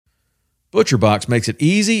ButcherBox makes it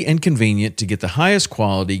easy and convenient to get the highest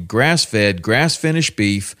quality grass-fed, grass-finished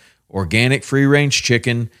beef, organic free-range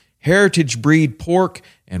chicken, heritage breed pork,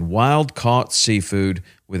 and wild-caught seafood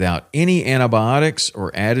without any antibiotics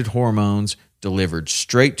or added hormones, delivered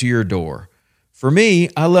straight to your door. For me,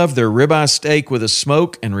 I love their ribeye steak with a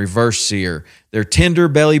smoke and reverse sear, their tender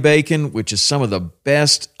belly bacon, which is some of the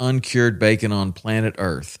best uncured bacon on planet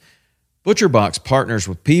Earth. ButcherBox partners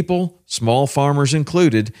with people, small farmers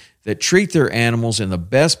included, that treat their animals in the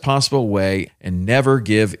best possible way and never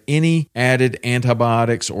give any added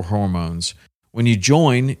antibiotics or hormones. When you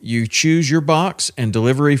join, you choose your box and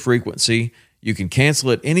delivery frequency. You can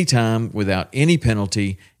cancel at any time without any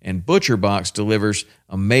penalty, and ButcherBox delivers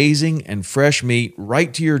amazing and fresh meat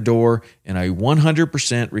right to your door in a 100%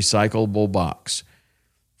 recyclable box.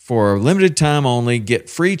 For a limited time only,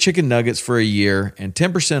 get free chicken nuggets for a year and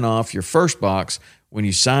 10% off your first box when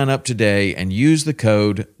you sign up today and use the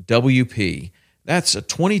code WP. That's a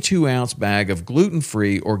 22-ounce bag of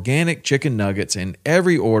gluten-free organic chicken nuggets in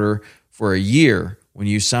every order for a year when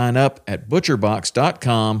you sign up at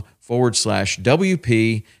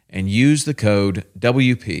butcherbox.com/WP and use the code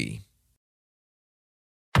WP.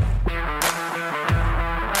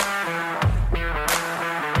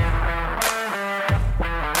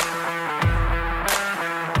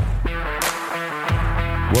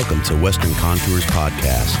 Welcome to Western Contours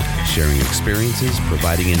Podcast, sharing experiences,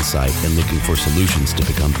 providing insight, and looking for solutions to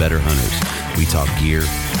become better hunters. We talk gear,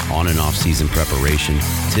 on and off season preparation,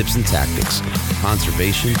 tips and tactics,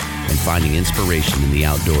 conservation, and finding inspiration in the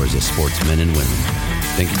outdoors as sportsmen and women.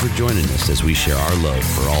 Thank you for joining us as we share our love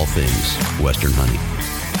for all things Western hunting.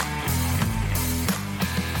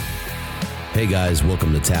 Hey guys,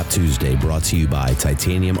 welcome to Tap Tuesday, brought to you by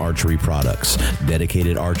Titanium Archery Products.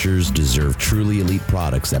 Dedicated archers deserve truly elite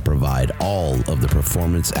products that provide all of the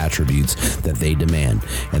performance attributes that they demand,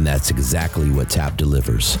 and that's exactly what Tap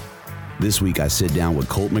delivers. This week I sit down with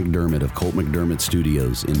Colt McDermott of Colt McDermott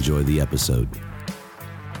Studios. Enjoy the episode.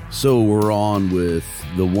 So we're on with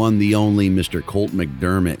the one, the only Mr. Colt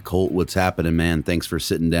McDermott. Colt, what's happening, man? Thanks for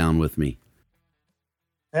sitting down with me.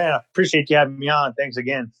 Yeah, appreciate you having me on. Thanks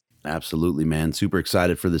again. Absolutely, man. Super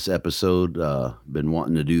excited for this episode. Been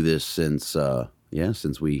wanting to do this since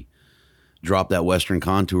we dropped that Western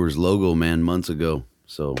Contours logo, man, months ago.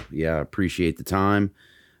 So yeah, I appreciate the time.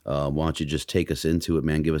 Why don't you just take us into it,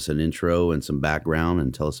 man? Give us an intro and some background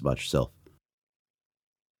and tell us about yourself.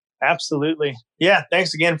 Absolutely. Yeah.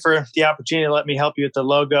 Thanks again for the opportunity to let me help you with the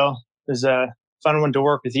logo. It was a fun one to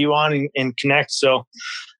work with you on and connect. So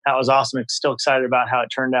that was awesome. I'm still excited about how it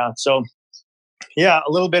turned out. So yeah,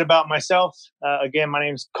 a little bit about myself. Again, my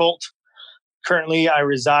name is Colt. Currently, I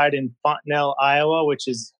reside in Fontenelle, Iowa, which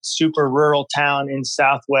is a super rural town in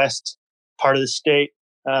southwest part of the state,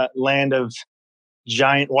 land of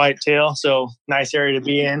giant whitetail. So nice area to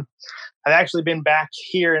be in. I've actually been back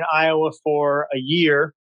here in Iowa for a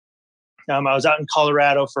year. I was out in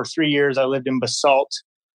Colorado for 3 years. I lived in Basalt,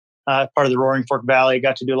 part of the Roaring Fork Valley.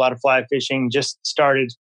 Got to do a lot of fly fishing. Just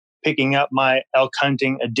started picking up my elk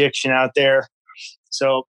hunting addiction out there.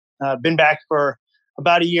 So been back for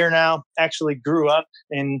about a year now. Actually grew up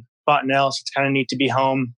in Fontenelle, so it's kind of neat to be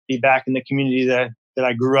home, be back in the community that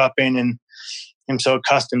I grew up in and am so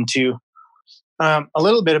accustomed to. A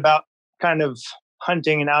little bit about kind of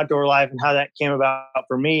hunting and outdoor life and how that came about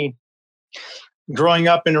for me. Growing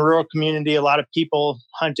up in a rural community, a lot of people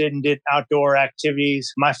hunted and did outdoor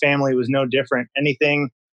activities. My family was no different. Anything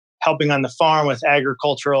helping on the farm with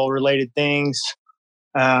agricultural related things,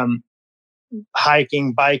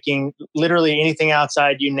 hiking, biking, literally anything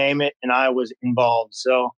outside, you name it, and I was involved.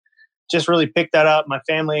 So just really picked that up. My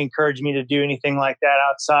family encouraged me to do anything like that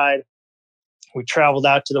outside. We traveled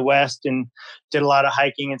out to the West and did a lot of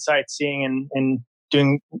hiking and sightseeing and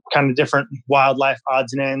doing kind of different wildlife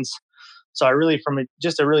odds and ends. So I really, from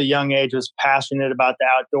just a really young age, was passionate about the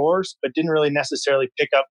outdoors, but didn't really necessarily pick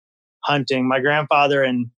up hunting. My grandfather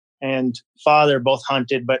and father both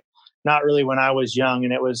hunted, but not really when I was young,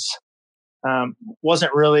 and it was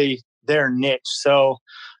wasn't really their niche. So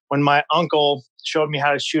when my uncle showed me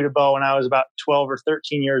how to shoot a bow when I was about 12 or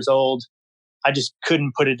 13 years old, I just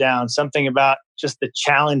couldn't put it down. Something about just the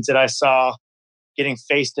challenge that I saw getting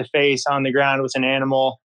face to face on the ground with an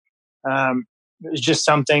animal. It was just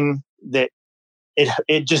something that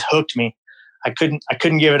it just hooked me. I couldn't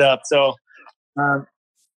give it up. So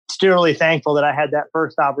still really thankful that I had that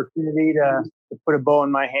first opportunity to put a bow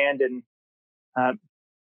in my hand, and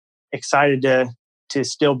excited to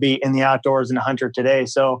still be in the outdoors and a hunter today.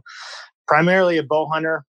 So primarily a bow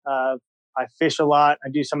hunter. I fish a lot. I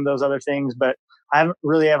do some of those other things, but I haven't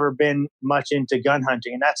really ever been much into gun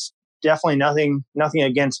hunting. And that's definitely nothing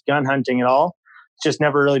against gun hunting at all. It's just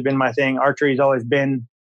never really been my thing. Archery has always been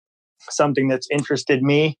something that's interested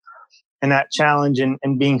me, and that challenge and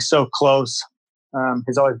being so close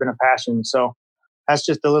has always been a passion. So that's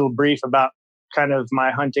just a little brief about kind of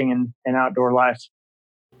my hunting and outdoor life.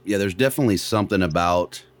 Yeah, there's definitely something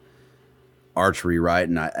about archery, right?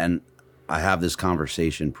 And I have this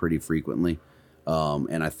conversation pretty frequently.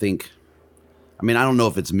 And I think, I mean, I don't know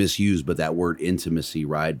if it's misused, but that word intimacy,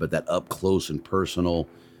 right? But that up close and personal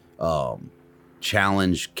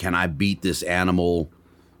challenge. Can I beat this animal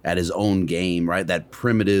at his own game, right? That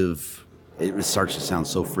primitive, it starts to sound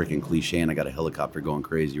so freaking cliche, and I got a helicopter going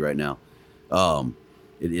crazy right now.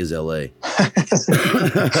 It is LA.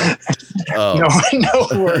 No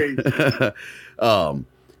worries.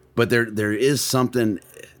 But there is something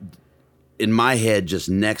in my head just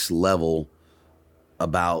next level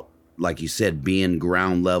about, like you said, being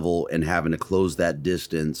ground level and having to close that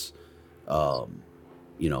distance,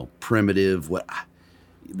 primitive.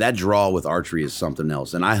 That draw with archery is something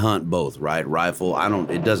else. And I hunt both, right? Rifle.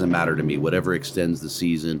 It doesn't matter to me, whatever extends the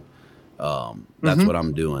season. That's what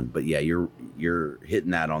I'm doing. But yeah, you're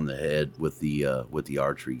hitting that on the head with the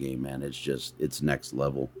archery game, man. It's next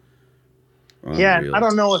level. Unreal. Yeah. I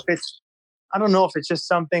don't know if it's just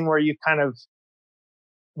something where you kind of,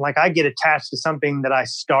 like, I get attached to something that I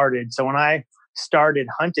started. So when I started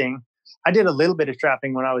hunting, I did a little bit of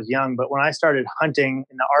trapping when I was young, but when I started hunting,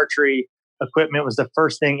 and the archery equipment was the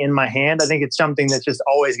first thing in my hand, I think it's something that's just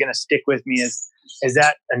always going to stick with me is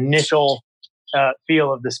that initial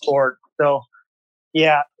feel of the sport. So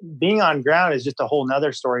yeah, being on ground is just a whole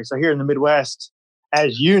nother story. So here in the Midwest,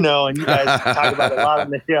 as you know, and you guys talk about a lot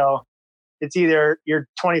on the show, it's either you're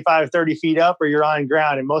 25, 30 feet up or you're on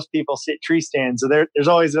ground, and most people sit tree stands. So there's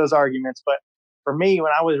always those arguments. But for me,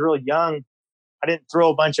 when I was really young, I didn't throw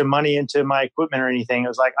a bunch of money into my equipment or anything. It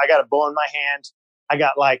was like, I got a bow in my hand. I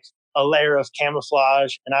got like a layer of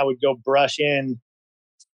camouflage, and I would go brush in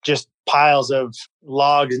just piles of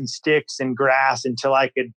logs and sticks and grass until I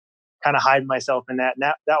could kind of hide myself in that.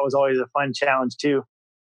 And that was always a fun challenge too.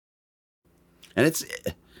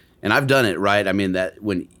 And I've done it, right? I mean,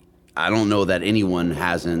 I don't know that anyone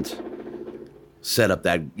hasn't set up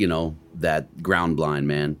that, that ground blind,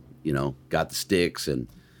 man, got the sticks and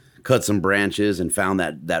cut some branches and found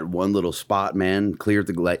that one little spot, man, cleared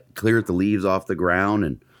the leaves off the ground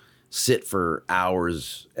and sit for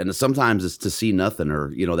hours. And sometimes it's to see nothing, or,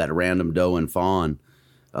 that random doe and fawn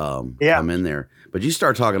come in there. But you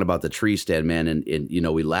start talking about the tree stand, man, and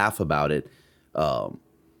we laugh about it. How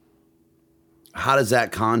does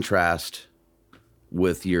that contrast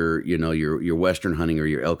with your Western hunting or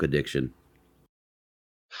your elk addiction?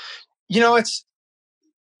 It's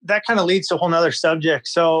that kind of leads to a whole nother subject.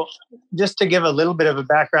 So just to give a little bit of a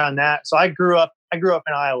background on that. So I grew up in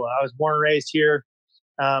Iowa. I was born and raised here.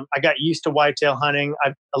 I got used to whitetail hunting.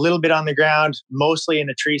 A little bit on the ground, mostly in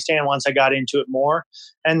the tree stand once I got into it more.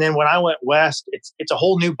 And then when I went west, it's a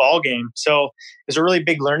whole new ball game. So it's a really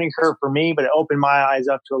big learning curve for me, but it opened my eyes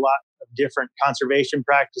up to a lot of different conservation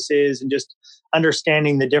practices and just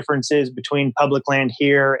understanding the differences between public land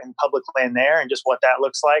here and public land there and just what that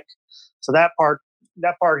looks like. So that part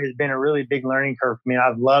has been a really big learning curve for me.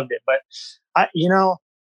 I've loved it. But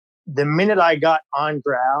the minute I got on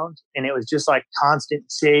ground and it was just like constant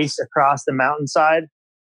chase across the mountainside,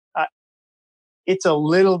 it's a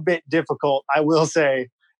little bit difficult, I will say,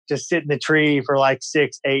 to sit in the tree for like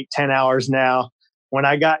 6, 8, 10 hours now. When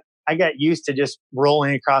I got used to just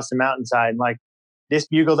rolling across the mountainside, like, this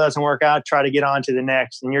bugle doesn't work out, try to get on to the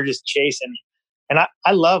next, and you're just chasing. And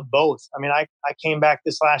I love both. I mean, I came back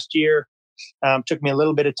this last year. Took me a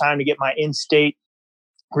little bit of time to get my in-state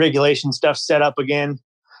regulation stuff set up again.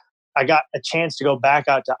 I got a chance to go back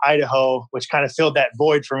out to Idaho, which kind of filled that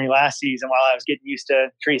void for me last season while I was getting used to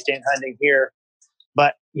tree stand hunting here.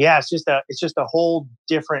 But yeah, it's just a whole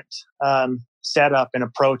different setup and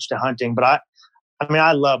approach to hunting. But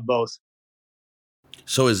I love both.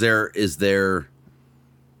 So there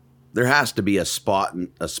has to be a spot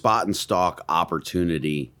and stalk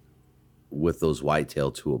opportunity with those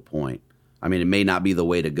whitetail to a point. I mean, it may not be the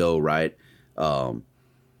way to go, right?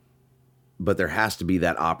 But there has to be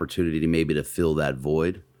that opportunity maybe to fill that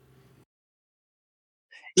void.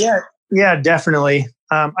 Yeah, definitely.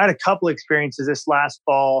 I had a couple experiences this last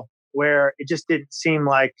fall where it just didn't seem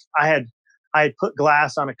like I had put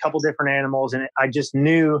glass on a couple different animals, and I just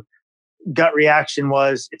knew gut reaction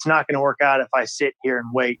was it's not going to work out if I sit here and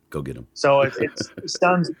wait. Go get them. So it's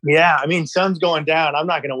sun's going down. I'm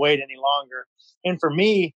not going to wait any longer. And for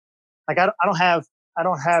me, like I don't have I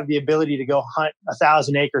don't have the ability to go hunt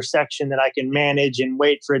 1,000-acre section that I can manage and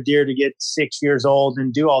wait for a deer to get 6 years old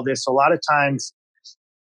and do all this. So a lot of times,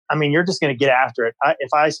 I mean, you're just going to get after it.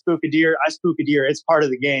 If I spook a deer, I spook a deer. It's part of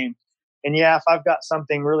the game. And yeah, if I've got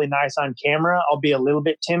something really nice on camera, I'll be a little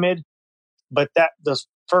bit timid. But those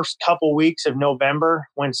first couple weeks of November,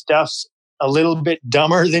 when stuff's a little bit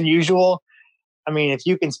dumber than usual, I mean, if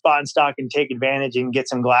you can spot and stock and take advantage and get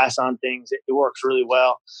some glass on things, it works really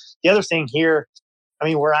well. The other thing here, I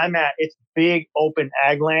mean, where I'm at, it's big open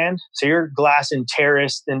ag land. So you're glass and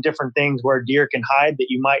terraced and different things where deer can hide that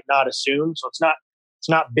you might not assume. So it's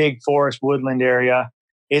not big forest woodland area.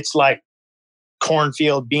 It's like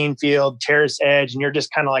cornfield, bean field, terrace edge, and you're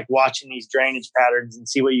just kind of like watching these drainage patterns and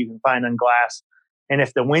see what you can find on glass. And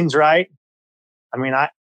if the wind's right, I mean, I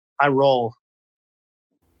roll.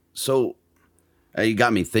 So you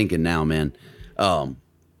got me thinking now, man.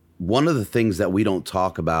 One of the things that we don't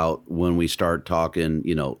talk about when we start talking,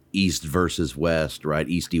 you know, east versus west, right?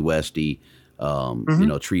 Easty, westy, you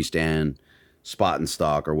know, tree stand, spot and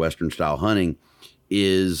stock, or Western style hunting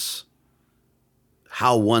is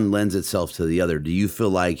how one lends itself to the other. Do you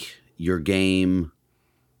feel like your game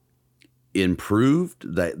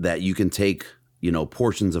improved, that you can take, you know,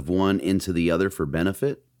 portions of one into the other for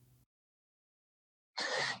benefit?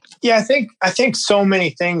 Yeah, I think so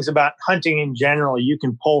many things about hunting in general, you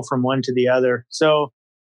can pull from one to the other. So,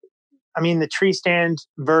 I mean, the tree stand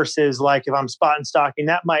versus like if I'm spot and stalking,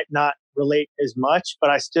 that might not relate as much,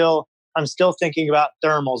 but I'm still thinking about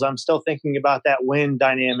thermals. I'm still thinking about that wind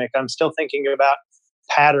dynamic. I'm still thinking about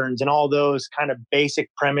patterns and all those kind of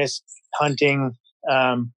basic premise hunting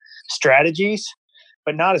strategies,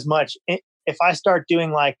 but not as much. If I start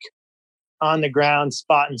doing like on the ground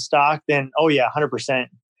spot and stock, then, oh yeah, 100%.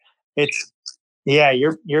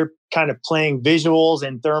 You're kind of playing visuals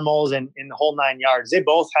and thermals and in the whole 9 yards. They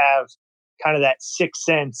both have kind of that sixth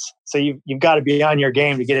sense. So you've got to be on your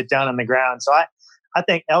game to get it down on the ground. So I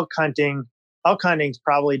think elk hunting's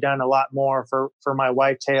probably done a lot more for my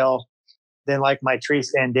whitetail than like my tree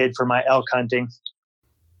stand did for my elk hunting.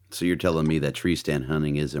 So you're telling me that tree stand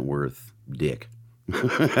hunting isn't worth dick? No.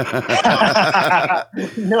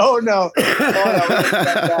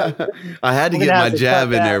 I had to get my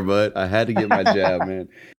jab in there, bud. I had to get my jab, man.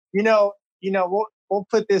 You know, we'll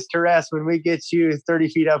put this to rest when we get you 30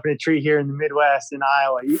 feet up in a tree here in the Midwest in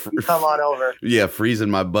Iowa. You come on over. Yeah, freezing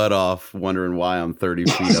my butt off, wondering why I'm 30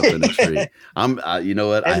 feet up in a tree. You know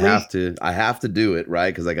what? I have to do it,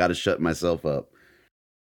 right? Because I got to shut myself up.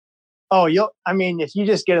 Oh, if you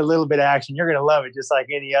just get a little bit of action, you're going to love it, just like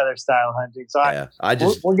any other style hunting. So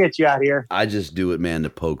we'll get you out here. I just do it, man, to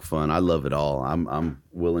poke fun. I love it all. I'm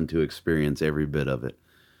willing to experience every bit of it.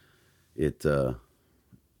 It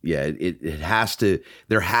has to,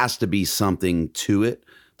 there has to be something to it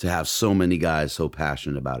to have so many guys so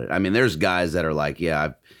passionate about it. I mean, there's guys that are like, yeah,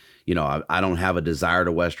 I don't have a desire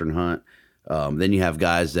to Western hunt. Then you have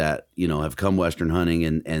guys that, you know, have come Western hunting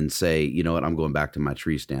and say, you know what, I'm going back to my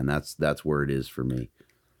tree stand. That's where it is for me.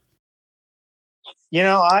 You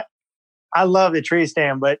know, I love the tree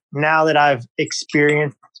stand, but now that I've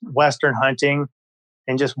experienced Western hunting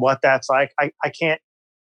and just what that's like, I can't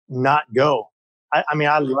not go. I mean,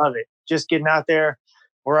 I love it. Just getting out there.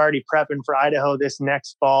 We're already prepping for Idaho this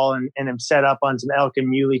next fall and I'm set up on some elk and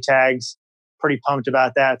muley tags. Pretty pumped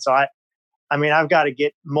about that. So I've got to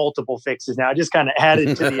get multiple fixes now. Just kind of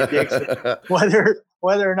added to the addiction,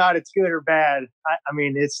 whether or not it's good or bad.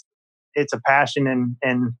 It's a passion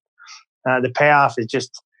and the payoff is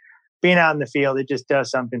just being out in the field. It just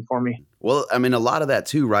does something for me. Well, I mean, a lot of that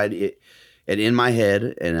too, right? And in my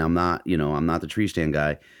head, and I'm not the tree stand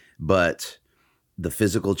guy, but the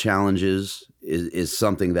physical challenges is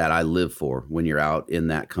something that I live for when you're out in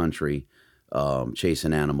that country,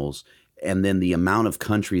 chasing animals. And then the amount of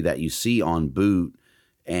country that you see on boot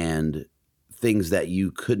and things that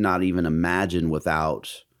you could not even imagine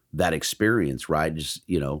without that experience, right? Just,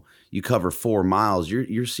 you know, you cover 4 miles,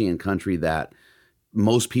 you're seeing country that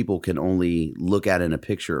most people can only look at in a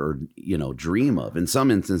picture or, you know, dream of. In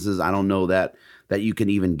some instances, I don't know that you can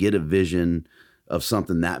even get a vision of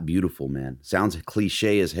something that beautiful, man. Sounds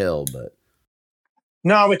cliche as hell, but.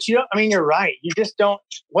 No, but you're right. You just don't,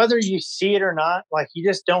 whether you see it or not, like you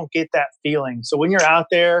just don't get that feeling. So when you're out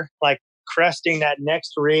there, like cresting that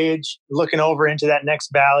next ridge, looking over into that next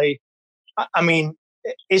valley,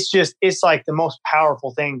 it's like the most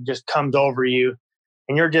powerful thing just comes over you.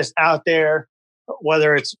 And you're just out there,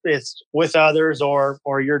 whether it's with others or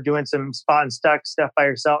you're doing some spot and stuck stuff by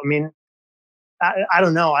yourself. I mean, I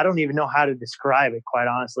don't know. I don't even know how to describe it, quite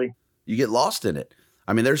honestly. You get lost in it.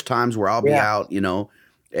 I mean, there's times where I'll be out, you know,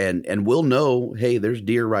 And we'll know, hey, there's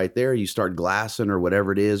deer right there. You start glassing or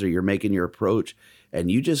whatever it is, or you're making your approach, and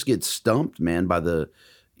you just get stumped, man, by the,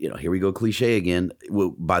 here we go, cliche again,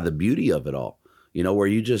 by the beauty of it all. Where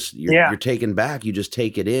you're taken back, you just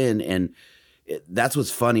take it in, and that's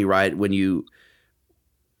what's funny, right? When you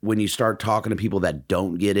start talking to people that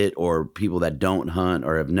don't get it, or people that don't hunt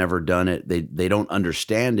or have never done it, they don't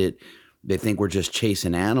understand it. They think we're just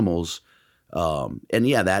chasing animals. And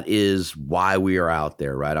yeah, that is why we are out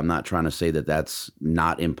there, right? I'm not trying to say that that's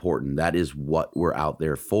not important. That is what we're out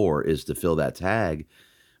there for, is to fill that tag.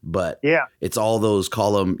 But yeah, it's all those,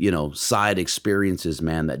 call them, side experiences,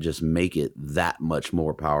 man, that just make it that much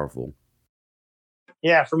more powerful.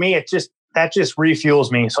 Yeah, for me, that just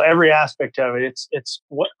refuels me. So every aspect of it, it's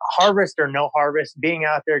what, harvest or no harvest, being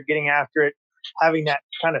out there, getting after it, having that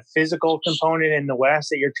kind of physical component in the West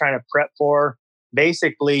that you're trying to prep for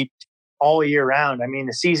basically all year round. I mean,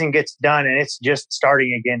 the season gets done and it's just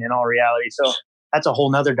starting again in all reality. So that's a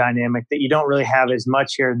whole nother dynamic that you don't really have as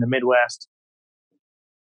much here in the Midwest.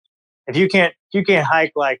 If you can't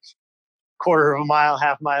hike like quarter of a mile,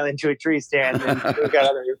 half mile into a tree stand, then we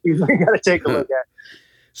got to take a look at.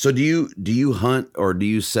 So do you hunt, or do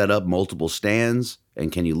you set up multiple stands,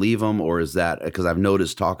 and can you leave them, or is that, because I've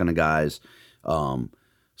noticed talking to guys,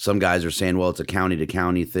 some guys are saying, well, it's a county to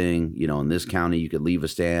county thing. In this county you could leave a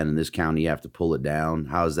stand, in this county you have to pull it down.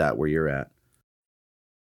 How's that where you're at?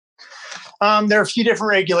 There are a few different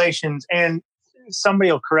regulations, and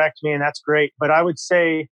somebody will correct me, and that's great. But I would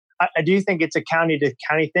say I do think it's a county to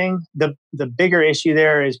county thing. The bigger issue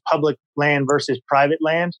there is public land versus private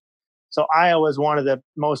land. So Iowa is one of the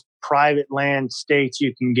most private land states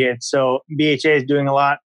you can get. So BHA is doing a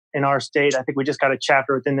lot in our state. I think we just got a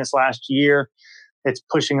chapter within this last year. It's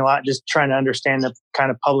pushing a lot, just trying to understand the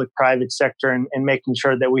kind of public-private sector and making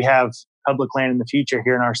sure that we have public land in the future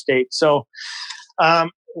here in our state. So a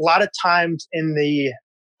lot of times in the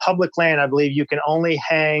public land, I believe you can only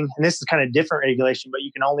hang, and this is kind of different regulation, but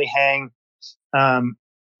you can only hang,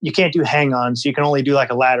 you can't do hang-on. So you can only do like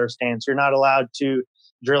a ladder stand. So you're not allowed to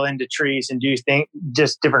drill into trees and do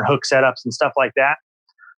just different hook setups and stuff like that.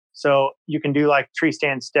 So you can do like tree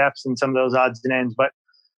stand steps and some of those odds and ends, but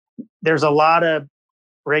there's a lot of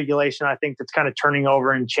regulation, I think, that's kind of turning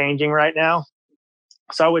over and changing right now.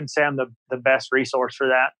 So I wouldn't say I'm the best resource for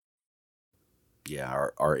that. Yeah,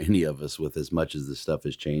 are any of us, with as much as this stuff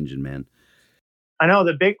is changing, man. I know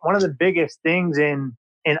one of the biggest things in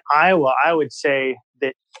Iowa, I would say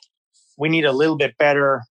that we need a little bit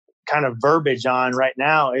better kind of verbiage on right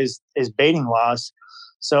now is baiting laws.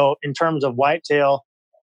 So in terms of whitetail,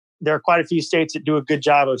 there are quite a few states that do a good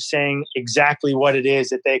job of saying exactly what it is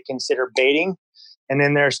that they consider baiting. And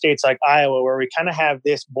then there are states like Iowa where we kind of have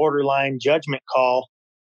this borderline judgment call.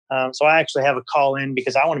 So I actually have a call in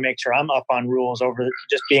because I want to make sure I'm up on rules over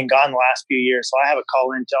just being gone the last few years. So I have a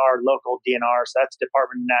call into our local DNR. So that's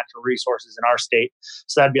Department of Natural Resources in our state.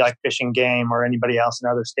 So that'd be like Fish and Game or anybody else in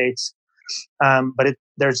other states. But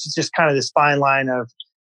there's just kind of this fine line of,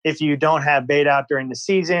 if you don't have bait out during the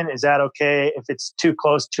season, is that okay? If it's too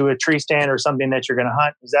close to a tree stand or something that you're going to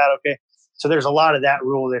hunt, is that okay? So there's a lot of that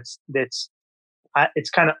rule it's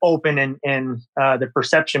kind of open, and the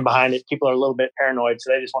perception behind it, people are a little bit paranoid.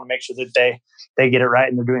 So they just want to make sure that they get it right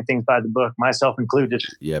and they're doing things by the book, myself included.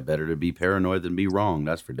 Yeah, better to be paranoid than be wrong.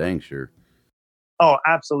 That's for dang sure. Oh,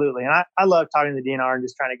 absolutely. And I love talking to the DNR and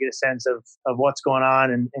just trying to get a sense of what's going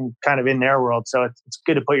on and kind of in their world. So it's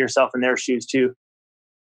good to put yourself in their shoes too.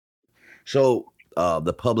 So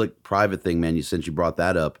the public-private thing, man, since you brought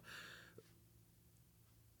that up,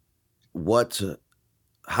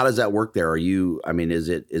 how does that work there? Is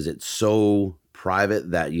it so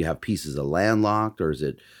private that you have pieces of land locked, or is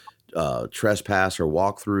it trespass or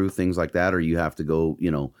walk through, things like that, or you have to go,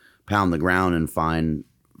 pound the ground and find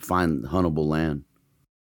huntable land?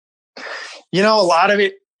 A lot of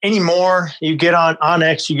it anymore, you get on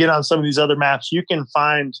X, you get on some of these other maps, you can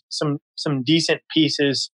find some decent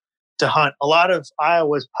pieces to hunt. A lot of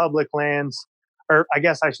Iowa's public lands, or I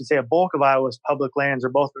guess I should say a bulk of Iowa's public lands, are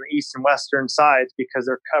both on the east and western sides because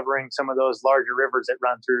they're covering some of those larger rivers that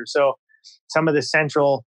run through. So some of the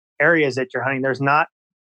central areas that you're hunting,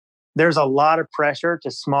 there's a lot of pressure to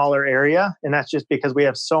smaller area. And that's just because we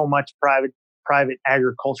have so much private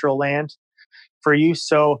agricultural land for use.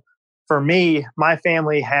 So for me, my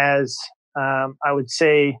family has, I would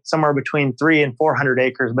say, somewhere between 300 and 400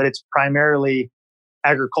 acres, but it's primarily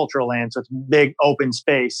agricultural land. So it's big open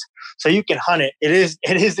space. So you can hunt it. It is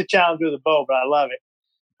a challenge with a bow, but I love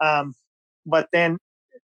it. But then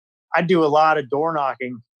I do a lot of door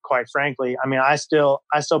knocking quite frankly. I mean, I still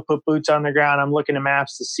put boots on the ground. I'm looking at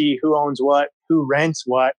maps to see who owns what, who rents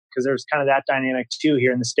what, because there's kind of that dynamic too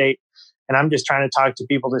here in the state. And I'm just trying to talk to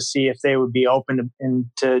people to see if they would be open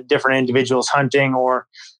to different individuals hunting, or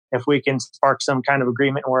if we can spark some kind of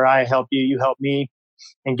agreement where I help you, you help me,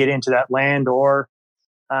 and get into that land, or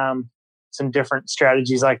some different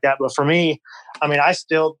strategies like that. But for me, I mean, I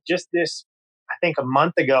think a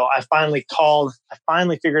month ago, I finally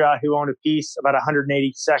figured out who owned a piece, about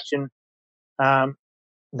 180 section,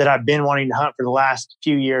 that I've been wanting to hunt for the last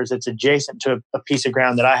few years. It's adjacent to a piece of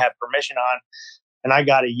ground that I have permission on. And I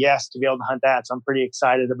got a yes to be able to hunt that. So I'm pretty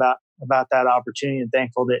excited about that opportunity, and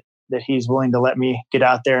thankful that he's willing to let me get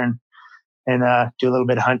out there and do a little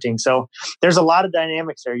bit of hunting. So there's a lot of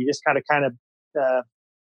dynamics there. You just got to kind of,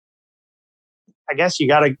 I guess you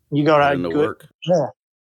go to work. Yeah.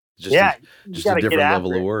 Just a different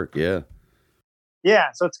level of work. Yeah.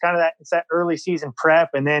 Yeah. So it's kind of it's that early season prep.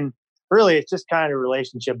 And then really it's just kind of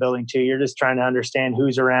relationship building too. You're just trying to understand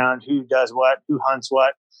who's around, who does what, who hunts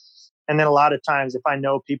what. And then a lot of times if I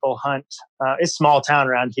know people hunt, it's small town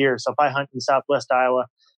around here. So if I hunt in Southwest Iowa,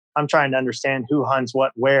 I'm trying to understand who hunts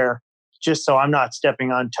what, where, just so I'm not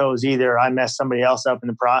stepping on toes either. I mess somebody else up in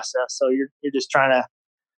the process. So you're just trying to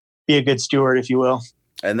be a good steward, if you will.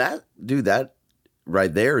 And that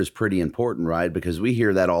right there is pretty important, right? Because we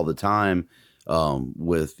hear that all the time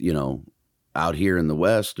with, out here in the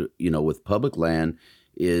West, with public land,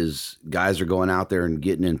 is guys are going out there and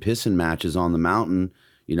getting in pissing matches on the mountain,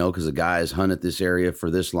 because a guy has hunted this area for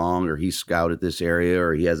this long, or he scouted this area,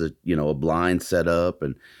 or he has a blind set up,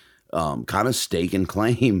 and kind of stake and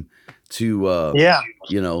claim to,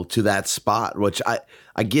 to that spot, which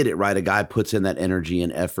I get it, right? A guy puts in that energy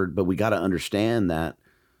and effort, but we got to understand that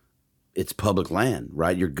it's public land,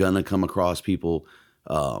 right? You're going to come across people.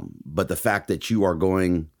 But the fact that you are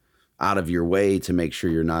going out of your way to make sure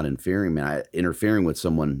you're not interfering with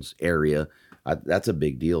someone's area, that's a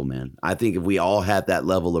big deal, man. I think if we all had that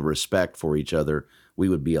level of respect for each other, we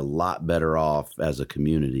would be a lot better off as a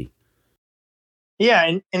community.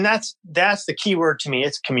 Yeah. And that's the key word to me.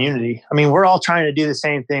 It's community. I mean, we're all trying to do the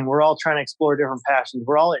same thing. We're all trying to explore different passions.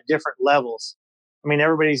 We're all at different levels. I mean,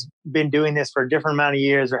 everybody's been doing this for a different amount of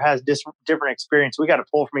years or has different experience. We got to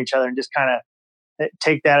pull from each other and just kind of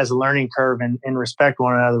take that as a learning curve and respect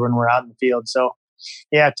one another when we're out in the field. So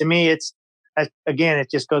yeah, to me, it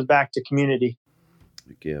just goes back to community.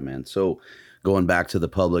 Yeah, man. So going back to the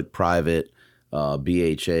public, private,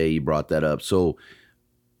 BHA, you brought that up. So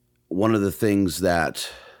one of the things that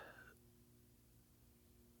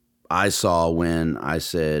I saw when I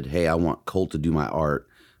said, hey, I want Colt to do my art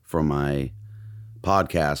for my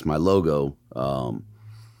podcast, my logo,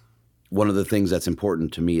 one of the things that's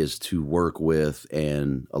important to me is to work with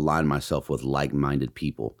and align myself with like-minded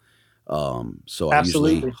people. So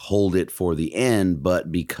Absolutely. I usually hold it for the end,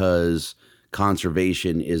 but because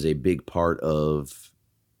conservation is a big part of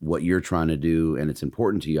what you're trying to do and it's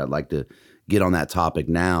important to you, I'd like to get on that topic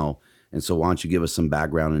now. And so why don't you give us some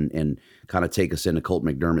background and kind of take us into Colt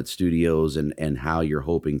McDermott Studios and how you're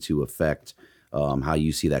hoping to affect how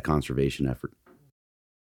you see that conservation effort.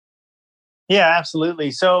 Yeah,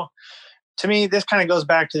 absolutely. So to me, this kind of goes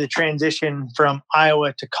back to the transition from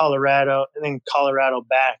Iowa to Colorado and then Colorado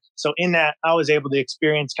back. So in that, I was able to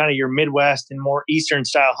experience kind of your Midwest and more Eastern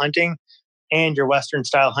style hunting and your Western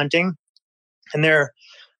style hunting. And there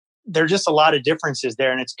are just a lot of differences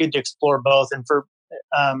there, and it's good to explore both. And for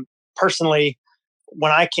personally,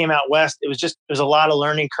 when I came out West, it was a lot of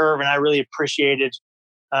learning curve, and I really appreciated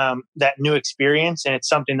that new experience. And it's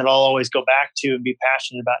something that I'll always go back to and be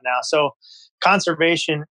passionate about now. So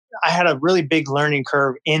conservation, I had a really big learning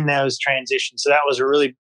curve in those transitions. So that was a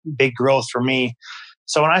really big growth for me.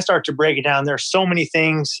 So when I start to break it down, there's so many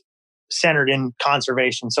things centered in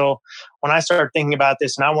conservation. So when I start thinking about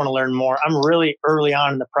this and I want to learn more, I'm really early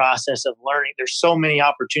on in the process of learning. There's so many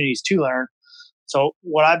opportunities to learn. So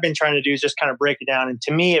what I've been trying to do is just kind of break it down. And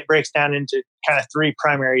to me, it breaks down into kind of three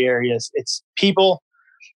primary areas. It's people,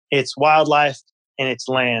 it's wildlife, and it's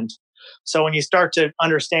land. So when you start to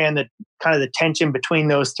understand that kind of the tension between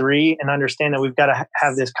those three and understand that we've got to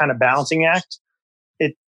have this kind of balancing act,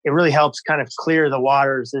 it really helps kind of clear the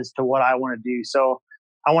waters as to what I want to do. So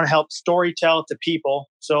I want to help storytell to people.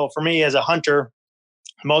 So for me as a hunter,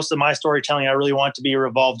 most of my storytelling, I really want to be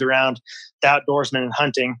revolved around the outdoorsman and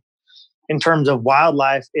hunting. In terms of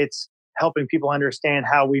wildlife, it's helping people understand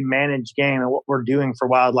how we manage game and what we're doing for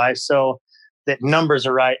wildlife so that numbers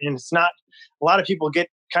are right. And it's not, a lot of people get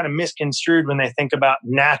kind of misconstrued when they think about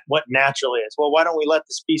what natural is. Well, why don't we let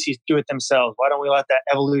the species do it themselves? Why don't we let that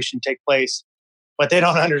evolution take place? but they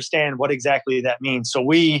don't understand what exactly that means. So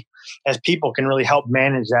we, as people, can really help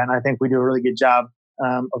manage that. And I think we do a really good job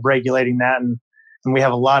of regulating that. And we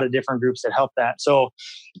have a lot of different groups that help that. So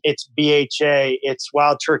it's BHA, it's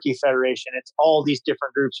Wild Turkey Federation, it's all these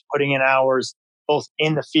different groups putting in hours, both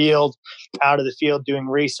in the field, out of the field, doing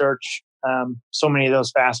research, so many of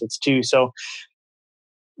those facets too. So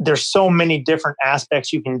there's so many different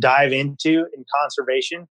aspects you can dive into in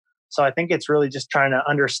conservation. So I think it's really just trying to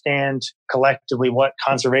understand collectively what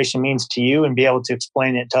conservation means to you and be able to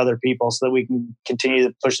explain it to other people so that we can continue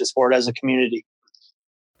to push this forward as a community.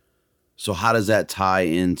 So how does that tie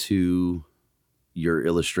into your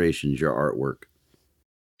illustrations, your artwork?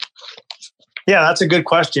 Yeah, that's a good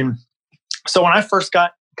question. So when I first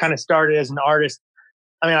got kind of started as an artist,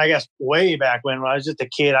 I mean, I guess way back when I was just a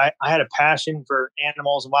kid, I had a passion for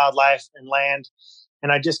animals and wildlife and land. And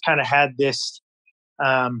I just kind of had this,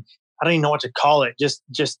 I don't even know what to call it, just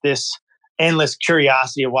this endless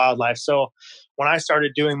curiosity of wildlife. So when I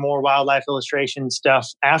started doing more wildlife illustration stuff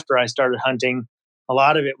after I started hunting, a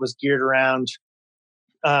lot of it was geared around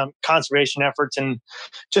conservation efforts and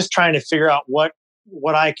just trying to figure out what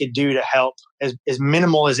I could do to help, as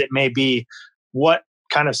minimal as it may be. What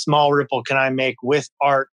kind of small ripple can I make with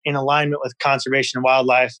art in alignment with conservation and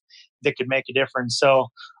wildlife that could make a difference? So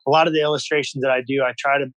a lot of the illustrations that I do, I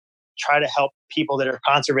try to help people that are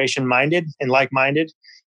conservation minded and like-minded,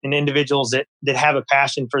 and individuals that have a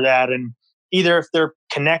passion for that. And either if they're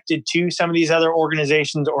connected to some of these other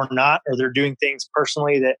organizations or not, or they're doing things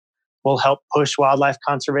personally that will help push wildlife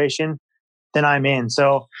conservation, then I'm in.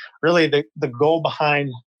 So really the goal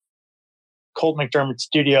behind Colt McDermott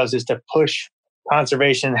Studios is to push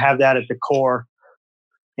conservation and have that at the core,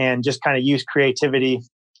 and just kind of use creativity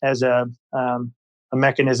as a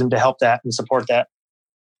mechanism to help that and support that.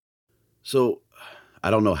 So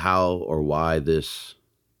I don't know how or why this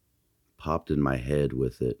popped in my head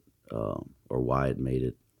with it, or why it made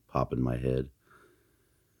it pop in my head.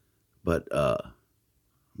 But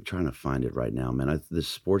I'm trying to find it right now, man. This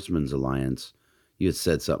Sportsman's Alliance, you had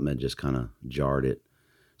said something that just kind of jarred it.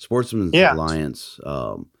 Sportsman's Alliance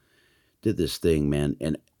did this thing, man.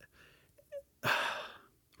 And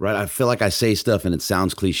right, I feel like I say stuff and it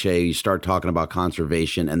sounds cliche. You start talking about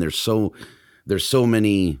conservation and there's so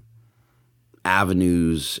many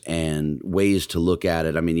avenues and ways to look at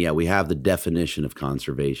it. I mean, yeah, we have the definition of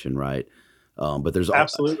conservation, right? But there's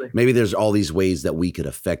absolutely, maybe there's all these ways that we could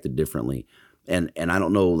affect it differently. And I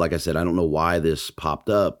don't know, like I said, I don't know why this popped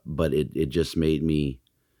up, but it just made me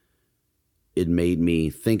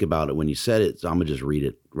think about it when you said it. So I'm gonna just read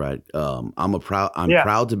it, right? I'm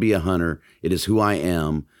proud to be a hunter. It is who I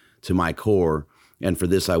am to my core. And for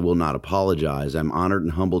this, I will not apologize. I'm honored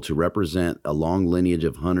and humbled to represent a long lineage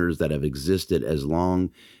of hunters that have existed as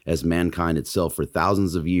long as mankind itself. For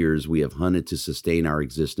thousands of years, we have hunted to sustain our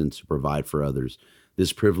existence, to provide for others.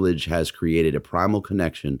 This privilege has created a primal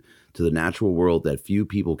connection to the natural world that few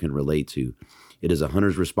people can relate to. It is a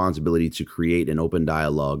hunter's responsibility to create an open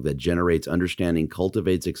dialogue that generates understanding,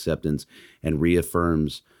 cultivates acceptance, and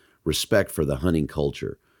reaffirms respect for the hunting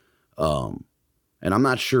culture. And I'm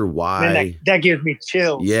not sure why. Man, that gives me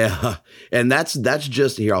chills. Yeah. And that's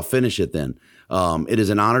just here. I'll finish it then. It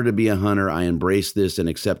is an honor to be a hunter. I embrace this and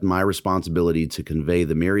accept my responsibility to convey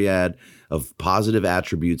the myriad of positive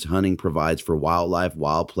attributes hunting provides for wildlife,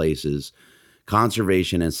 wild places,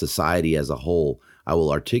 conservation, and society as a whole. I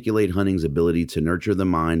will articulate hunting's ability to nurture the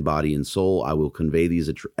mind, body, and soul. I will convey these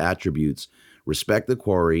attributes, respect the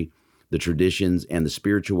quarry, the traditions, and the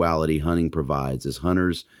spirituality hunting provides. As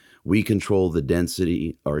hunters, we control the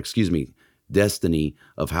destiny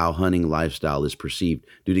of how hunting lifestyle is perceived.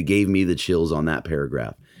 Dude, it gave me the chills on that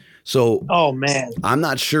paragraph. So, oh man, I'm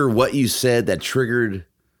not sure what you said that triggered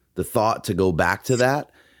the thought to go back to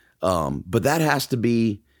that. But that has to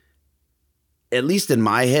be, at least in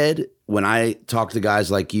my head, when I talk to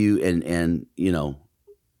guys like you and you know,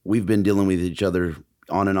 we've been dealing with each other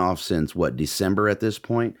on and off since December at this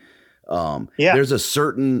point. There's a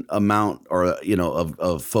certain amount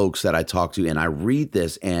of folks that I talk to and I read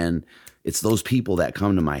this and it's those people that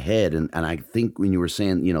come to my head. And I think when you were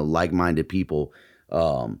saying, like-minded people,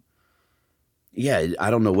 I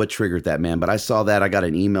don't know what triggered that, man, but I saw that. I got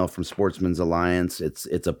an email from Sportsman's Alliance.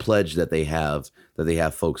 It's a pledge that they have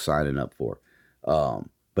folks signing up for.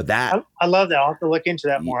 But that I love that. I'll have to look into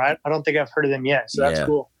that more. I don't think I've heard of them yet. So that's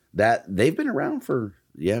cool. That they've been around for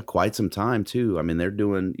quite some time too. I mean, they're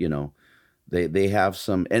doing, they have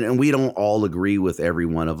some, and we don't all agree with every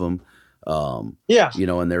one of them,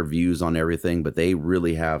 and their views on everything, but they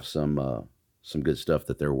really have some good stuff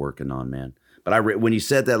that they're working on, man. But when you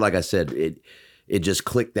said that, like I said, it just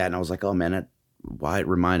clicked that, and I was like, oh man, Why it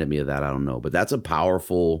reminded me of that, I don't know. But that's a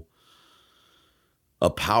powerful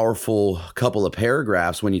couple of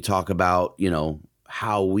paragraphs when you talk about,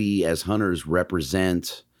 how we as hunters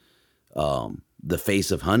represent the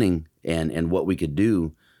face of hunting and what we could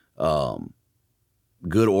do,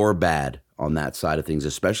 good or bad on that side of things,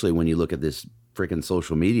 especially when you look at this freaking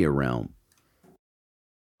social media realm.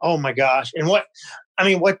 Oh my gosh. And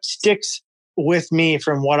what sticks with me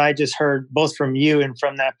from what I just heard, both from you and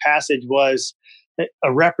from that passage, was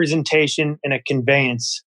a representation and a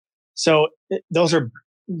conveyance. So those are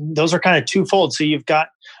kind of twofold. So you've got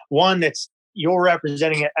one that's you're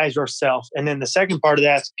representing it as yourself. And then the second part of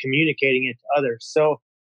that's communicating it to others. So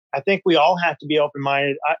I think we all have to be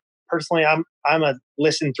open-minded. Personally, I'm a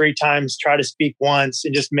listen 3 times, try to speak once,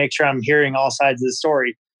 and just make sure I'm hearing all sides of the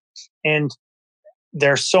story. And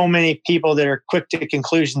there's so many people that are quick to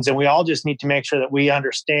conclusions, and we all just need to make sure that we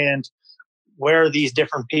understand where these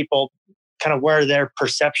different people, kind of where their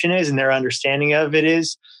perception is and their understanding of it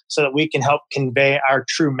is, so that we can help convey our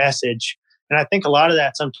true message. And I think a lot of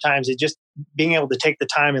that sometimes is just being able to take the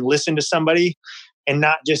time and listen to somebody and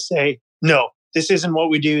not just say, no, this isn't what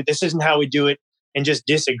we do, this isn't how we do it, and just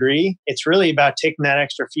disagree. It's really about taking that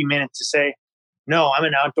extra few minutes to say, no, I'm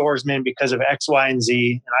an outdoorsman because of X, Y, and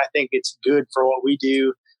Z. And I think it's good for what we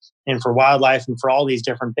do and for wildlife and for all these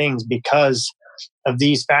different things because of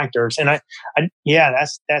these factors. And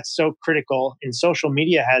that's so critical. And social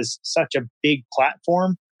media has such a big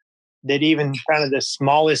platform that even kind of the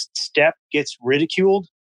smallest step gets ridiculed,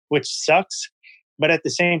 which sucks. But at the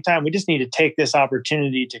same time, we just need to take this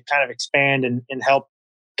opportunity to kind of expand and help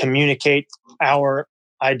communicate our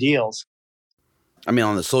ideals. I mean,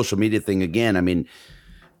 on the social media thing again,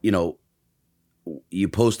 you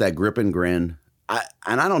post that grip and grin. I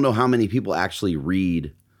don't know how many people actually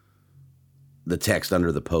read the text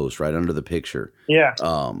under the post, right under the picture. Yeah.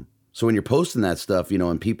 So when you're posting that stuff,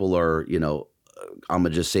 and people are, I'm gonna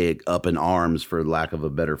just say it, up in arms, for lack of a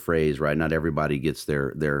better phrase, right? Not everybody gets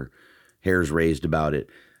their hairs raised about it.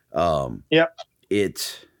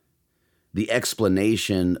 The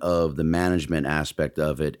explanation of the management aspect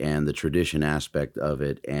of it and the tradition aspect of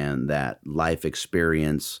it and that life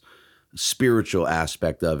experience, spiritual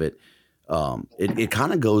aspect of it, it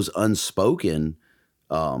kind of goes unspoken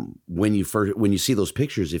when you see those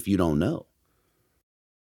pictures if you don't know.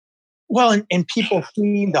 Well, and people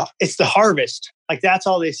see it's the harvest. Like that's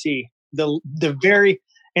all they see. And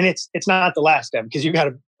it's not the last step because you got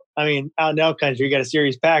to. I mean, out in elk country, you got a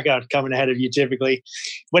serious pack out coming ahead of you typically,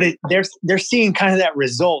 but they're seeing kind of that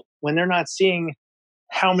result when they're not seeing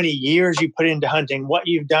how many years you put into hunting, what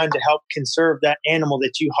you've done to help conserve that animal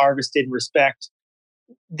that you harvested and respect.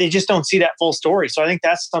 They just don't see that full story. So I think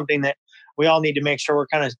that's something that we all need to make sure we're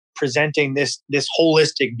kind of presenting this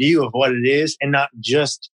holistic view of what it is and not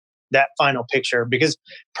just that final picture. Because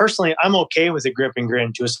personally, I'm okay with a grip and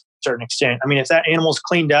grin to a certain extent. I mean, if that animal's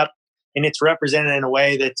cleaned up and it's represented in a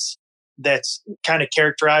way that's kind of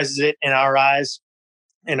characterizes it in our eyes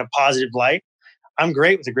in a positive light, I'm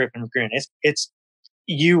great with a grip and grin. It's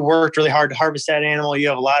you worked really hard to harvest that animal. You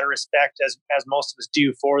have a lot of respect, as most of us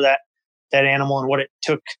do, for that animal and what it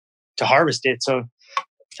took to harvest it. So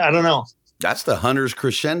I don't know. That's the hunter's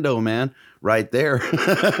crescendo, man, right there.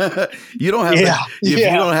 You don't have you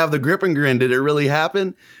don't have the grip and grin, did it really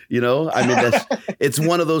happen? I mean, it's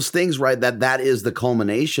one of those things, right? That is the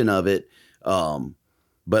culmination of it.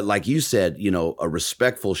 But like you said, a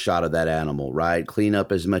respectful shot of that animal, right? Clean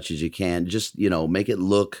up as much as you can. Just, make it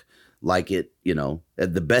look like it,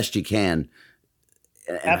 at the best you can.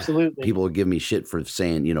 And absolutely. People will give me shit for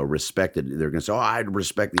saying, respect it. They're going to say, oh, I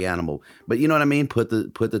respect the animal. But you know what I mean? Put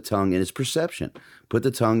the tongue in. It's perception. Put the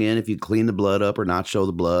tongue in. If you clean the blood up or not show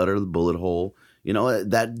the blood or the bullet hole,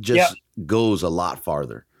 that just goes a lot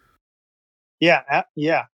farther. Yeah.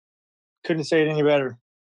 Couldn't say it any better.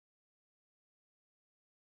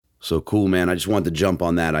 So cool, man. I just wanted to jump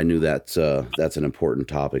on that. I knew that's an important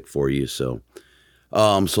topic for you. So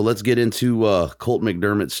let's get into Colt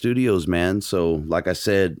McDermott Studios, man. So like I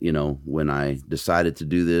said, when I decided to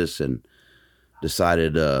do this and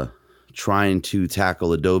decided trying to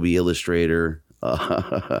tackle Adobe Illustrator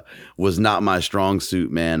was not my strong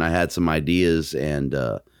suit, man. I had some ideas and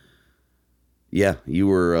you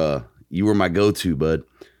were my go-to, bud.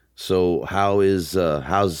 So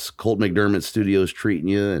how's Colt McDermott Studios treating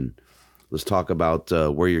you? And let's talk about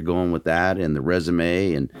where you're going with that and the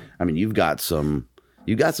resume. And I mean, you've got some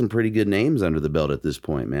pretty good names under the belt at this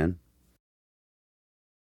point, man.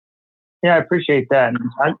 Yeah, I appreciate that.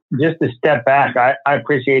 And just to step back, I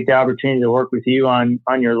appreciate the opportunity to work with you on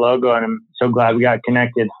your logo, and I'm so glad we got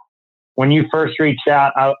connected. When you first reached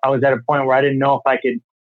out, I was at a point where I didn't know if I could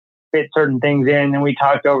fit certain things in, and we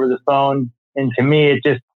talked over the phone. And to me, it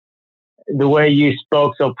just, the way you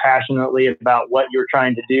spoke so passionately about what you're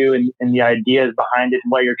trying to do and the ideas behind it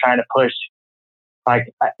and what you're trying to push,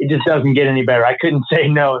 like, it just doesn't get any better. I couldn't say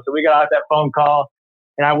no. So we got off that phone call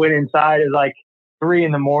and I went inside. It was like 3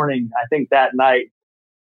 a.m, I think, that night.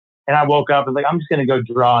 And I woke up and was like, I'm just going to go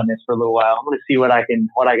draw on this for a little while. I'm going to see what I can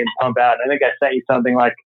pump out. And I think I sent you something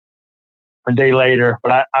like a day later,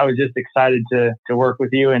 but I was just excited to work with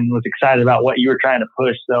you and was excited about what you were trying to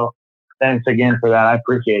push. So thanks again for that. I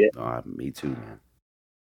appreciate it. Me too,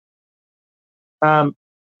 man.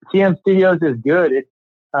 CM Studios is good.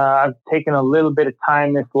 I've taken a little bit of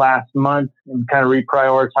time this last month and kind of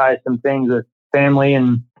reprioritized some things with family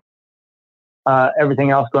and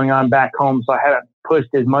everything else going on back home. So I haven't pushed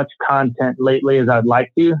as much content lately as I'd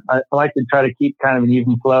like to. I like to try to keep kind of an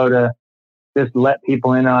even flow to just let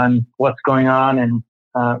people in on what's going on and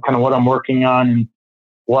kind of what I'm working on and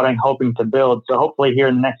what I'm hoping to build. So hopefully here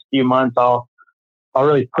in the next few months, I'll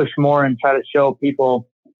really push more and try to show people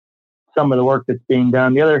some of the work that's being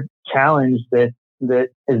done. The other challenge that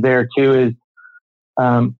is there too is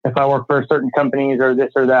if I work for certain companies or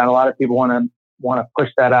this or that, a lot of people want to push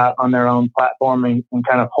that out on their own platform and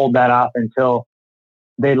kind of hold that off until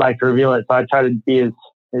they'd like to reveal it. So I try to be as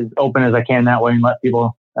open as I can that way and let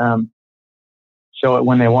people show it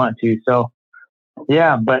when they want to. So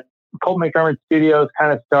yeah, but Colt McDermott Studios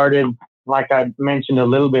kind of started, like I mentioned a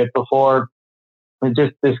little bit before, with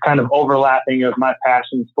just this kind of overlapping of my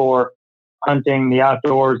passions for hunting, the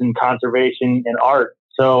outdoors, and conservation and art.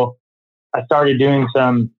 So I started doing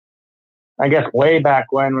some, I guess, way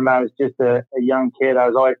back when I was just a young kid. I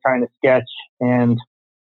was always trying to sketch, and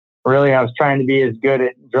really I was trying to be as good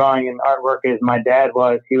at drawing and artwork as my dad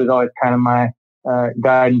was. He was always kind of my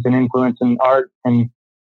guidance and influence in art and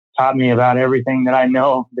taught me about everything that I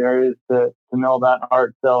know there is to know about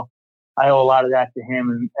art. So I owe a lot of that to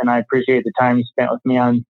him, and I appreciate the time he spent with me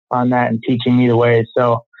on that and teaching me the ways.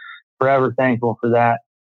 So forever thankful for that.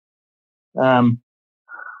 Trying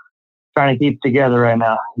to keep it together right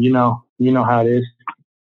now. You know how it is.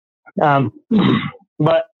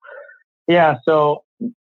 But yeah, so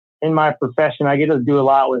in my profession, I get to do a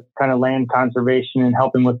lot with kind of land conservation and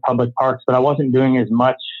helping with public parks, but I wasn't doing as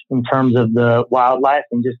much in terms of the wildlife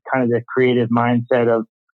and just kind of the creative mindset of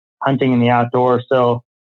hunting in the outdoors. So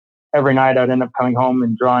every night I'd end up coming home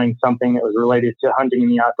and drawing something that was related to hunting in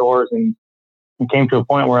the outdoors, and it came to a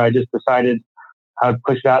point where I just decided I would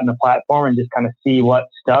push it out in the platform and just kind of see what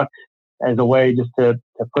stuck as a way just to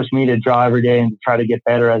push me to draw every day and to try to get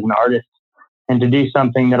better as an artist and to do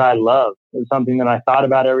something that I love. It's something that I thought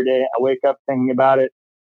about every day. I wake up thinking about it.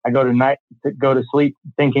 I go to sleep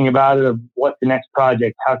thinking about it, of what's the next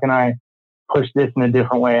project? How can I push this in a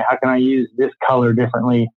different way? How can I use this color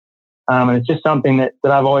differently? And it's just something that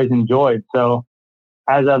I've always enjoyed. So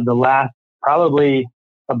as of the last probably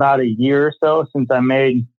about a year or so since I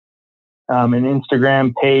made an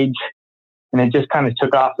Instagram page, and it just kind of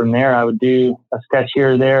took off from there. I would do a sketch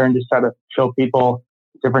here or there and just try to show people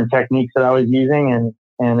different techniques that I was using,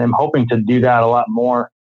 and I'm hoping to do that a lot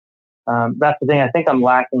more. That's the thing I think I'm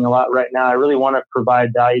lacking a lot right now. I really want to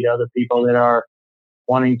provide value to other people that are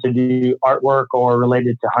wanting to do artwork or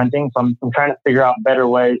related to hunting. So I'm trying to figure out better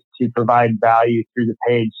ways to provide value through the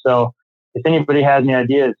page. So if anybody has any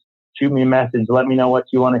ideas, shoot me a message. Let me know what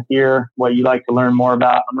you want to hear, what you'd like to learn more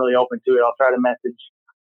about. I'm really open to it. I'll try to message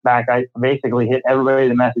back. I basically hit everybody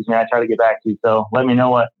that message me. I try to get back to. So let me know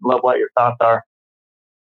what your thoughts are.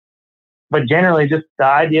 But generally, just the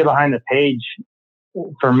idea behind the page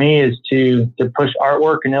for me is to push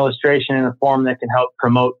artwork and illustration in a form that can help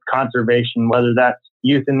promote conservation, whether that's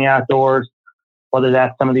youth in the outdoors, whether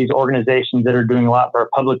that's some of these organizations that are doing a lot for our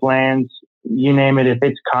public lands, you name it. If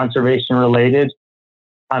it's conservation related,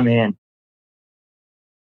 I'm in.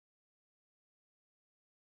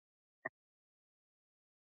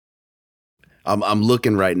 I'm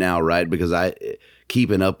looking right now, right? Because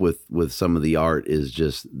keeping up with some of the art is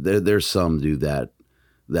just there's some, dude,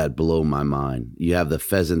 that blow my mind. You have the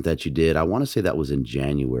pheasant that you did. I want to say that was in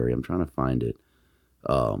January. I'm trying to find it.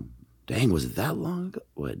 Dang, was it that long ago?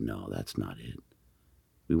 Wait, no, that's not it.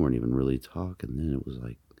 We weren't even really talking. Then it was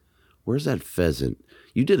like, where's that pheasant?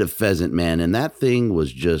 You did a pheasant, man, and that thing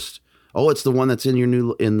was just, it's the one that's in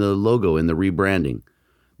in the logo, in the rebranding.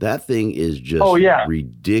 That thing is just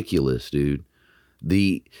ridiculous, dude.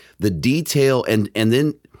 The detail and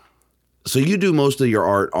then, so you do most of your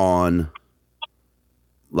art on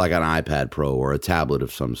like an iPad Pro or a tablet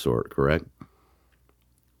of some sort, correct?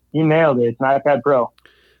 You nailed it. It's an iPad Pro.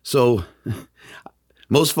 So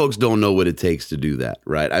most folks don't know what it takes to do that,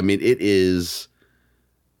 right? I mean, it is,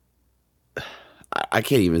 I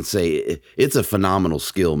can't even say it's a phenomenal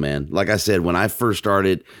skill, man. Like I said, when I first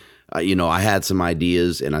started, I had some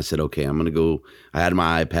ideas and I said, okay, I'm going to go. I had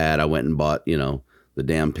my iPad. I went and bought, the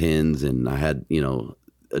damn pins, and I had,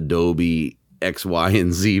 Adobe X, Y,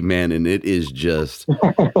 and Z, man. And it is just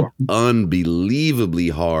unbelievably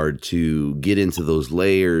hard to get into those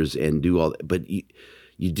layers and do all that. But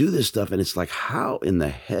you do this stuff and it's like, how in the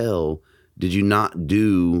hell did you not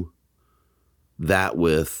do that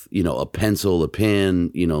with, a pencil, a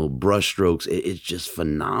pen, brush strokes? It's just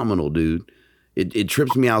phenomenal, dude. It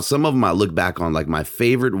trips me out. Some of them I look back on, like my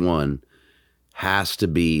favorite one has to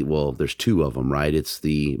be, well, there's two of them, right? It's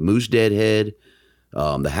the moose dead head,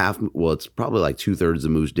 it's probably like 2/3 the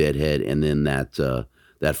moose dead head, and then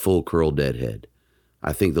that full curl dead head.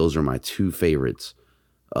 I think those are my two favorites.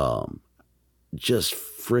 Just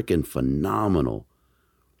freaking phenomenal.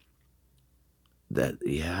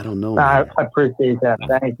 I don't know. I appreciate that.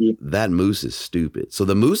 Thank you. That moose is stupid. So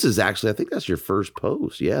the moose is actually, I think that's your first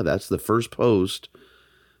post. Yeah, that's the first post.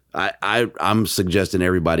 I'm suggesting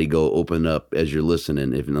everybody go open up as you're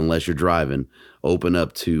listening, unless you're driving, open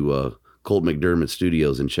up to Colt McDermott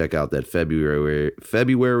Studios and check out that February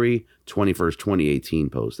 21st, 2018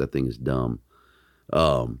 post. That thing is dumb.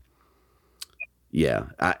 Yeah,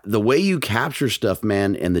 the way you capture stuff,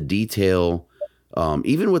 man, and the detail.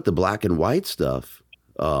 Even with the black and white stuff,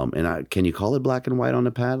 can you call it black and white on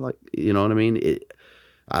the pad? Like, you know what I mean?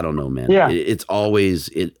 I don't know, man. Yeah. It always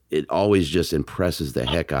just impresses the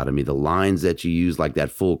heck out of me. The lines that you use, like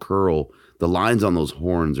that full curl, the lines on those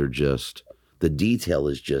horns are just, the detail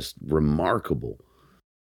is just remarkable.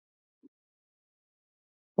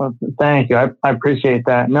 Well, thank you. I appreciate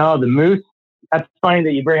that. No, the moose, that's funny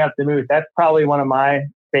that you bring up the moose. That's probably one of my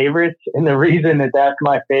favorites. And the reason that that's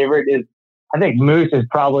my favorite is I think moose is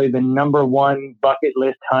probably the number one bucket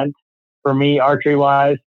list hunt for me, archery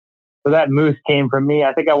wise. So that moose came from me.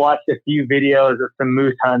 I think I watched a few videos of some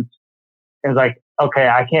moose hunts. It was like, okay,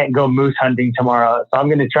 I can't go moose hunting tomorrow. So I'm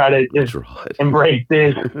going to try to just embrace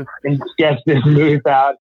this and sketch this moose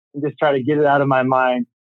out and just try to get it out of my mind.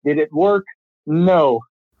 Did it work? No.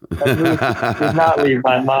 That moose did not leave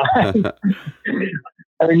my mind.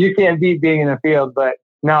 I mean, you can't beat being in the field, but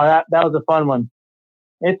no, that was a fun one.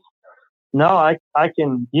 I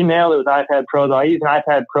can, you nailed it with iPad Pro though. I use an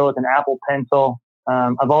iPad Pro with an Apple Pencil.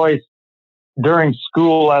 During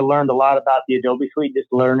school, I learned a lot about the Adobe suite, just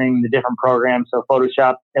learning the different programs. So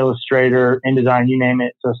Photoshop, Illustrator, InDesign, you name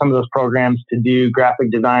it. So some of those programs to do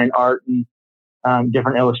graphic design, art, and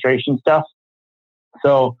different illustration stuff.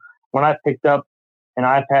 So when I picked up an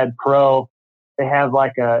iPad Pro, they have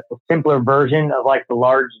like a simpler version of like the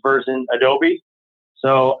large version Adobe.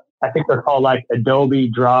 So I think they're called like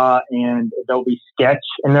Adobe Draw and Adobe Sketch.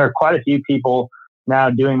 And there are quite a few people now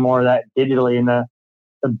doing more of that digitally. And the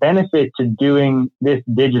benefit to doing this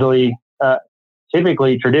digitally,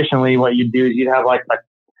 traditionally what you'd do is you'd have like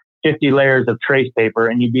 50 layers of trace paper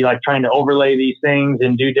and you'd be like trying to overlay these things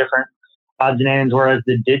and do different odds and ends. Whereas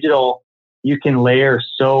the digital, you can layer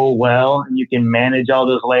so well and you can manage all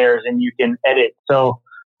those layers and you can edit. So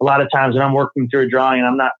a lot of times when I'm working through a drawing and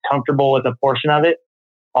I'm not comfortable with a portion of it,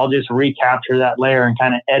 I'll just recapture that layer and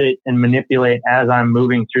kind of edit and manipulate as I'm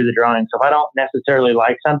moving through the drawing. So if I don't necessarily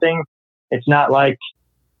like something, it's not like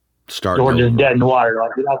we're just dead in the water.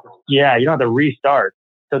 Like you don't have to restart.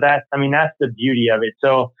 So that's the beauty of it.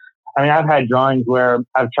 So, I've had drawings where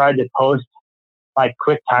I've tried to post like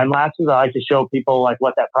quick time lapses. I like to show people like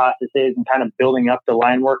what that process is and kind of building up the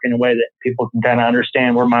line work in a way that people can kind of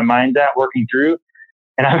understand where my mind's at working through.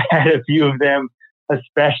 And I've had a few of them,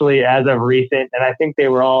 especially as of recent, and I think they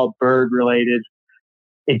were all bird related.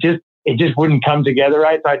 It just wouldn't come together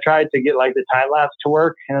right. So I tried to get like the time lapse to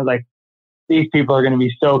work, and I was like, these people are going to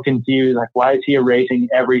be so confused. Like, why is he erasing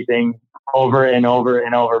everything over and over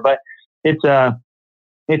and over? But it's a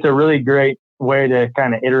really great way to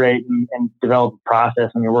kind of iterate and develop a process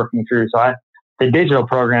when you're working through. So the digital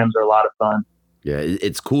programs are a lot of fun. Yeah,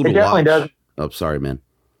 it's cool to watch. It definitely does. Oh, sorry, man.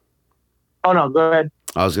 Oh no, go ahead.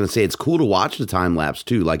 I was going to say, it's cool to watch the time lapse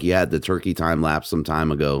too. Like you had the turkey time lapse some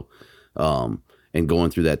time ago, and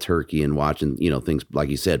going through that turkey and watching, things like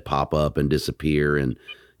you said, pop up and disappear. And,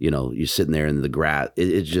 you're sitting there in the grass.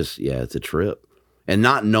 It's just, it's a trip. And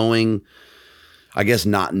not knowing as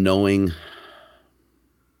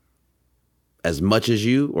much as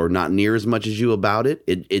you, or not near as much as you about it.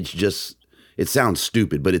 It sounds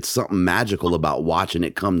stupid, but it's something magical about watching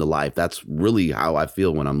it come to life. That's really how I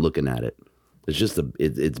feel when I'm looking at it. It's just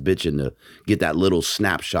it's bitching to get that little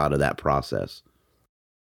snapshot of that process.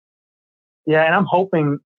 Yeah, and I'm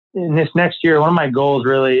hoping in this next year, one of my goals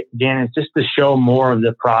really, again, is just to show more of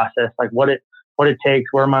the process, like what it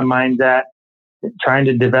takes, where my mind's at. trying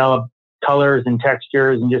to develop colors and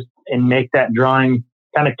textures and make that drawing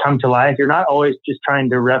kind of come to life. You're not always just trying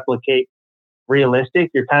to replicate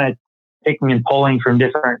realistic. You're kind of picking and pulling from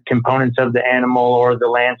different components of the animal or the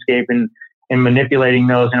landscape and manipulating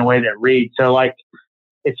those in a way that reads. So like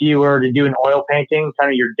if you were to do an oil painting,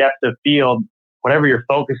 kind of your depth of field, whatever you're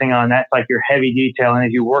focusing on, that's like your heavy detail. And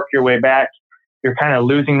as you work your way back, you're kind of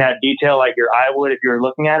losing that detail like your eye would if you were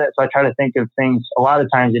looking at it. So I try to think of things a lot of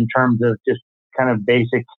times in terms of just kind of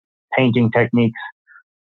basic painting techniques.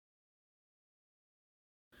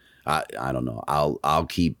 I don't know. I'll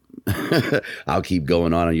keep I'll keep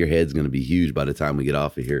going on. Your head's going to be huge by the time we get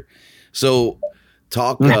off of here. So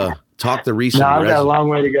talk the recent. No, I've got a long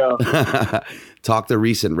way to go. Talk the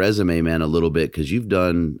recent resume, man, a little bit, because you've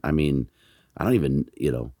done. I mean, I don't even.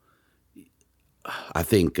 I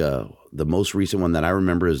think the most recent one that I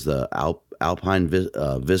remember is the Alpine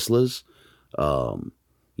Vislas.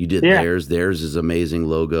 You did theirs. Theirs is amazing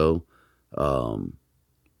logo.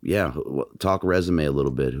 Yeah, talk resume a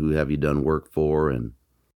little bit. Who have you done work for? And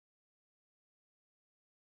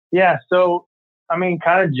yeah, so I mean,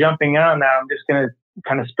 kind of jumping on that, I'm just going to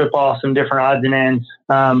kind of spitball some different odds and ends.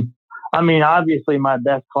 I mean, obviously, my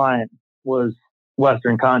best client was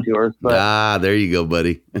Western Contours, but there you go,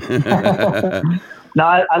 buddy. No,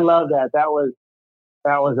 I love that. That was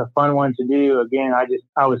a fun one to do. Again,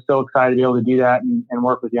 I was so excited to be able to do that and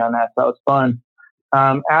work with you on that. So that was fun.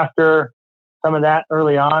 After some of that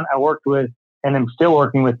early on, I worked with, and I'm still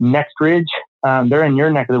working with Next Ridge. They're in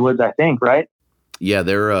your neck of the woods, I think, right? Yeah,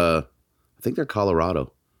 I think they're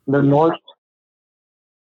Colorado. They're north.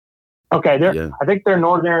 Okay, I think they're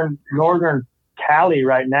northern Cali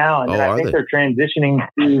right now, and I think they're transitioning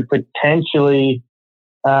to potentially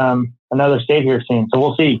another state here soon. So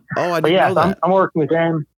we'll see. Oh, I didn't know that. I'm working with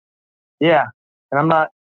them. Yeah, and I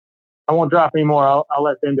won't drop any more. I'll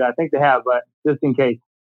let them do it. I think they have, but just in case.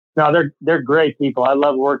 No, they're great people. I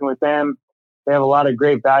love working with them. They have a lot of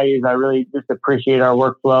great values. I really just appreciate our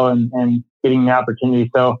workflow and getting the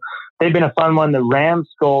opportunity. So they've been a fun one. The ram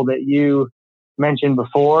skull that you mentioned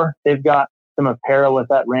before, they've got some apparel with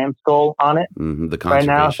that ram skull on it the right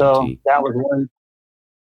now. So tee. that was one.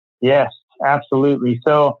 Yes, absolutely.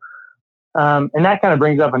 So, and that kind of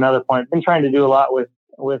brings up another point. I've been trying to do a lot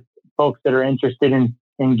with folks that are interested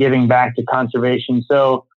in giving back to conservation.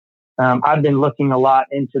 So I've been looking a lot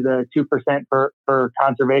into the 2% for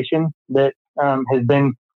conservation that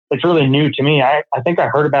it's really new to me. I think I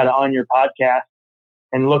heard about it on your podcast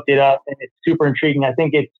and looked it up, and it's super intriguing. I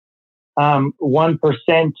think it's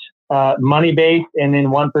 1% money-based and then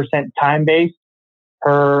 1% time-based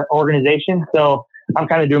per organization. So I'm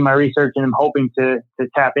kind of doing my research, and I'm hoping to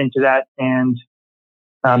tap into that and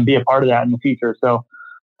be a part of that in the future. So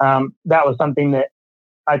that was something that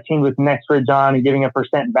I teamed with Next Ridge on, and giving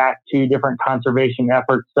 1% back to different conservation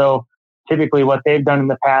efforts. So typically what they've done in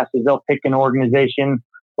the past is they'll pick an organization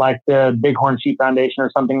like the Bighorn Sheep Foundation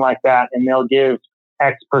or something like that, and they'll give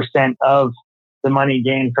X% of the money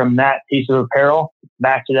gained from that piece of apparel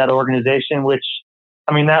back to that organization, which,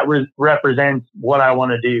 I mean, that represents what I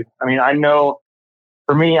want to do. I mean, I know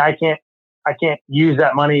for me, I can't use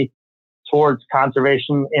that money towards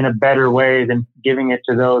conservation in a better way than giving it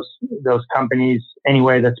to those companies any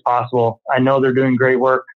way that's possible. I know they're doing great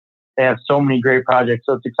work. They have so many great projects.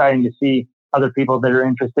 So it's exciting to see other people that are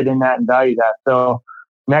interested in that and value that. So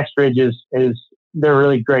Next Ridge they're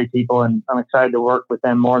really great people, and I'm excited to work with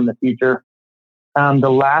them more in the future. The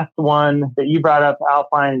last one that you brought up,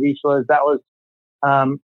 Alpine Vislas, that was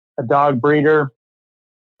a dog breeder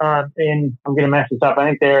I'm going to mess this up. I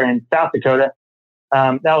think they're in South Dakota.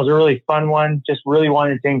 That was a really fun one. Just really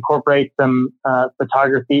wanted to incorporate some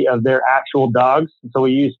photography of their actual dogs. And so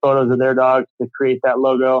we used photos of their dogs to create that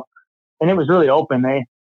logo. And it was really open.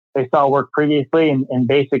 They saw work previously and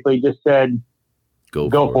basically just said, go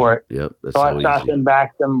for it. Yep. That's so I shot them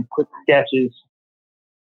back some quick sketches.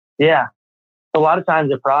 Yeah. So a lot of times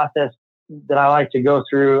the process that I like to go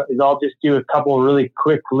through is I'll just do a couple really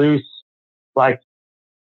quick, loose,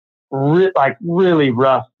 really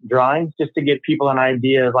rough drawings just to give people an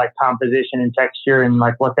idea of like composition and texture and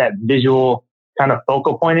like what that visual kind of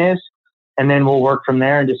focal point is. And then we'll work from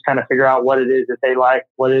there and just kind of figure out what it is that they like,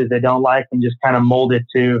 what it is they don't like, and just kind of mold it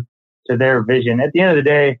to their vision. At the end of the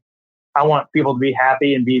day, I want people to be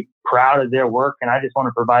happy and be proud of their work. And I just want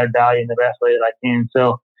to provide value in the best way that I can.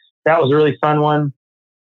 So that was a really fun one.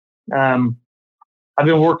 I've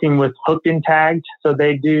been working with Hooked and Tagged. So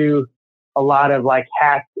they do a lot of like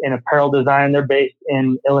hats and apparel design. They're based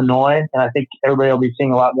in Illinois, and I think everybody will be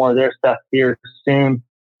seeing a lot more of their stuff here soon.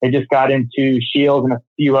 They just got into Shields and a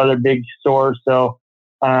few other big stores. So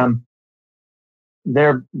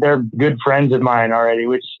they're good friends of mine already,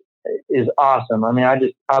 which is awesome. I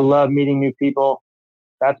mean, I love meeting new people.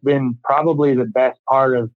 That's been probably the best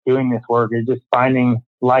part of doing this work, is just finding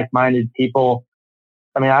like-minded people.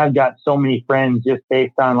 I mean, I've got so many friends just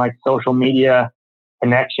based on like social media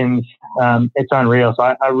connections. It's unreal.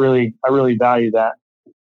 So I really value that.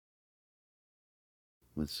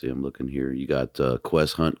 Let's see. I'm looking here. You got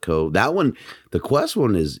Quest Hunt Co. That one, the Quest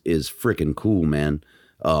one is freaking cool, man.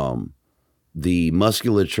 The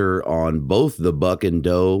musculature on both the buck and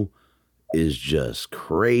doe is just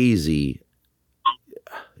crazy.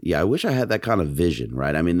 Yeah, I wish I had that kind of vision,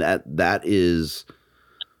 right? I mean, that is,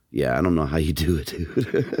 yeah, I don't know how you do it,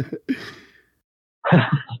 dude.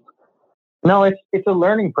 No, it's a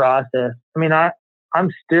learning process. I mean, I'm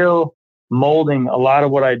still molding a lot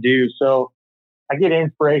of what I do. So I get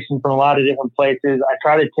inspiration from a lot of different places. I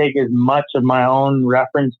try to take as much of my own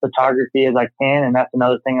reference photography as I can. And that's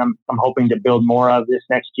another thing I'm hoping to build more of this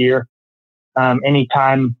next year.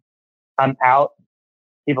 Anytime I'm out,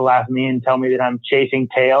 people laugh at me and tell me that I'm chasing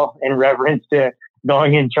tail in reference to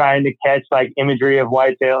going and trying to catch like imagery of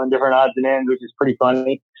whitetail and different odds and ends, which is pretty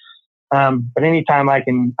funny. But anytime I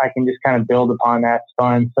can just kind of build upon that, it's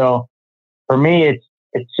fun. So for me,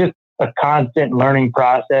 it's just a constant learning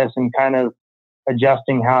process and kind of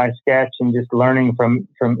adjusting how I sketch and just learning from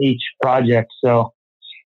each project. So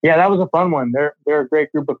yeah, that was a fun one. They're a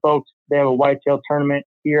great group of folks. They have a whitetail tournament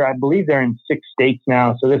here. I believe they're in 6 states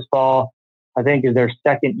now. So this fall, I think, is their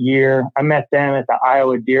 2nd year. I met them at the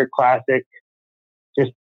Iowa Deer Classic,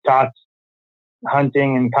 just talked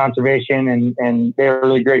hunting and conservation, and they're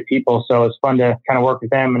really great people. So it's fun to kind of work with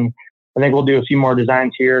them. And I think we'll do a few more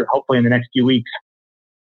designs here, hopefully in the next few weeks.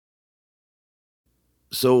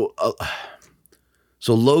 So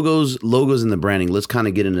logos and the branding, let's kind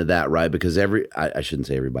of get into that, right? Because I shouldn't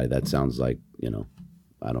say everybody, that sounds like,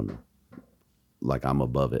 I don't know, like I'm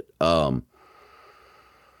above it. But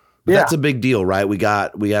that's a big deal, right? We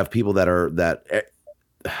have people that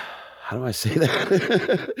how do I say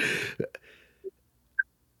that?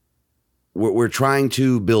 We're trying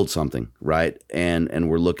to build something, right? And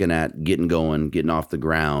we're looking at getting off the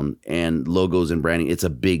ground, and logos and branding. It's a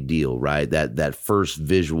big deal, right? That first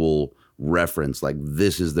visual reference, like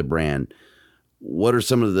this is the brand. What are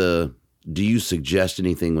some of do you suggest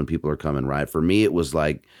anything when people are coming, right? For me, it was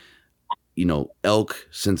like, elk,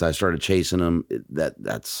 since I started chasing them,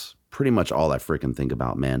 that's pretty much all I freaking think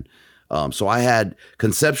about, man. So I had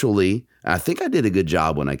conceptually, I think I did a good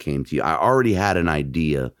job when I came to you. I already had an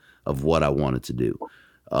idea of what I wanted to do.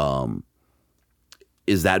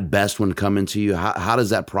 Is that best when coming to you? How does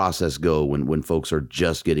that process go when folks are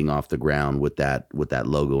just getting off the ground with that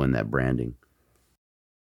logo and that branding?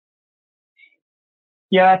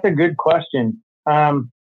 Yeah, that's a good question. And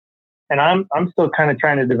I'm still kind of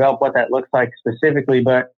trying to develop what that looks like specifically,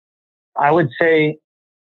 but I would say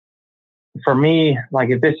for me, like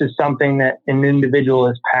if this is something that an individual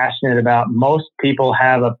is passionate about, most people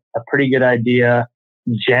have a pretty good idea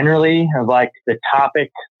generally of like the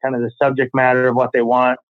topic, kind of the subject matter of what they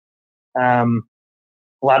want. A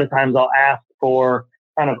lot of times I'll ask for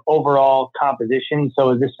kind of overall composition. So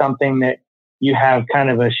is this something that you have kind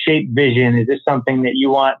of a shape vision? Is this something that you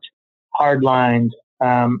want hardlined?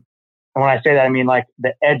 And when I say that, I mean like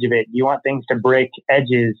the edge of it. You want things to break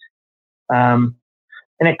edges. And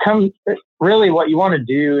it comes really what you want to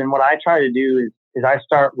do. And what I try to do is I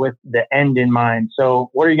start with the end in mind.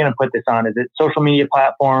 So what are you going to put this on? Is it social media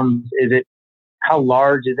platforms? Is it, how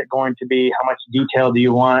large is it going to be? How much detail do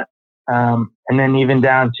you want? And then even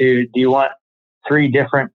down to, do you want 3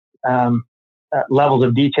 different levels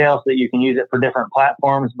of detail so that you can use it for different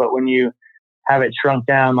platforms? But when you have it shrunk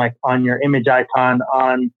down, like on your image icon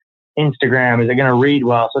on Instagram, is it going to read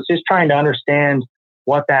well? So it's just trying to understand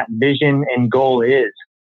what that vision and goal is.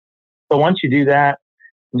 So once you do that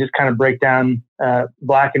and just kind of break down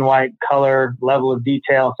black and white, color, level of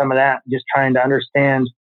detail, some of that, just trying to understand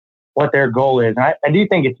what their goal is. And I do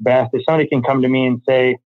think it's best if somebody can come to me and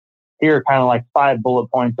say, here are kind of like 5 bullet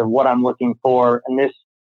points of what I'm looking for. And this,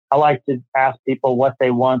 I like to ask people what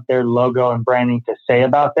they want their logo and branding to say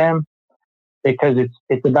about them, because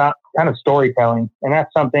it's about kind of storytelling. And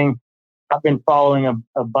that's something I've been following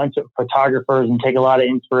a bunch of photographers and take a lot of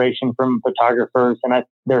inspiration from photographers. And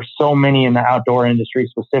there's so many in the outdoor industry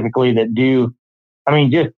specifically that do,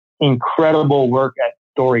 just incredible work at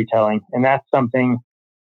storytelling. And that's something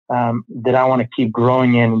that I want to keep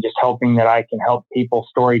growing in, and just hoping that I can help people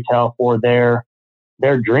storytell for their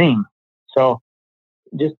dream. So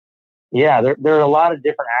just, yeah, there are a lot of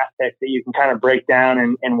different aspects that you can kind of break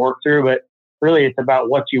down and work through, but really it's about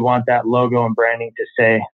what you want that logo and branding to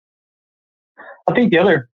say. I think the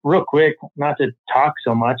other, real quick, not to talk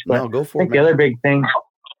so much, but no, go for I think it, the other big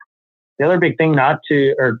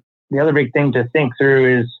thing to think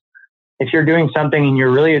through is if you're doing something and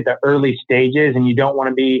you're really at the early stages and you don't want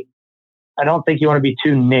to be, I don't think you want to be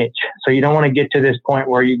too niche. So you don't want to get to this point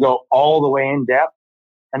where you go all the way in depth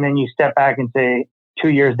and then you step back and say 2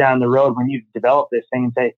 years down the road when you've developed this thing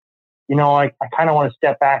and say, I kind of want to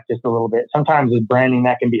step back just a little bit. Sometimes with branding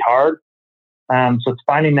that can be hard. So it's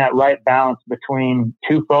finding that right balance between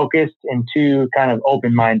too focused and too kind of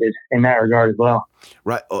open-minded in that regard as well.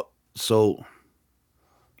 Right. So,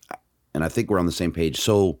 and I think we're on the same page.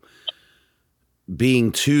 So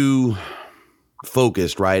being too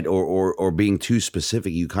focused, right, or being too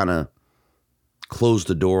specific, you kind of close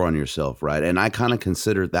the door on yourself, right? And I kind of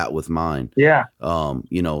considered that with mine. Yeah.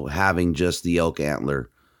 Having just the elk antler.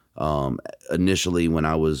 Initially when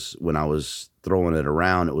I was throwing it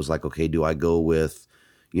around, it was like, okay, do I go with,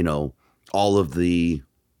 all of the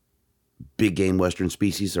big game Western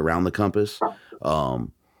species around the compass?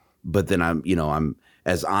 But then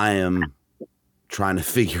as I am trying to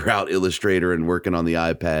figure out Illustrator and working on the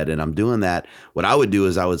iPad and I'm doing that, what I would do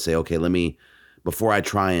is I would say, okay, before I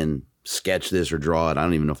try and sketch this or draw it, I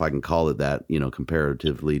don't even know if I can call it that,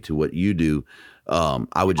 comparatively to what you do.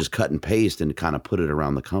 I would just cut and paste and kind of put it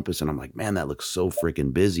around the compass. And I'm like, man, that looks so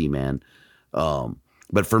freaking busy, man.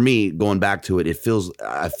 But for me, going back to it,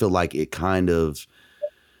 I feel like it kind of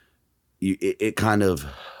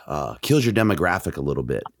kills your demographic a little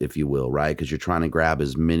bit, if you will, right? Because you're trying to grab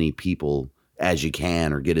as many people as you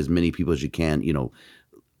can or get as many people as you can,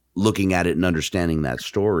 looking at it and understanding that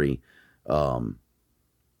story.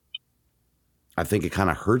 I think it kind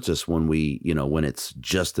of hurts us when when it's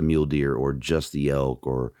just the mule deer or just the elk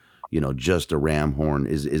or, just a ram horn.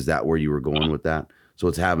 Is that where you were going with that? So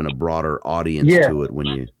it's having a broader audience to it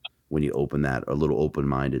when you open that, a little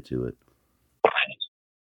open-minded to it.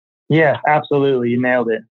 Yeah, absolutely. You nailed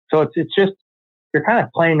it. So it's just, you're kind of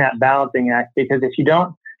playing that balancing act, because if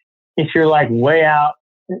you're like way out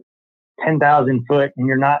 10,000 foot and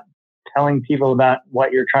you're not telling people about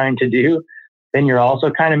what you're trying to do, then you're also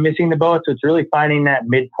kind of missing the boat. So it's really finding that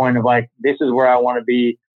midpoint of like, this is where I want to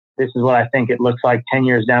be. This is what I think it looks like 10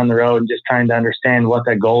 years down the road, and just trying to understand what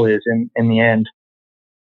that goal is in the end.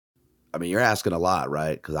 I mean, you're asking a lot,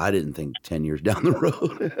 right? Because I didn't think 10 years down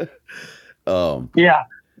the road. Yeah.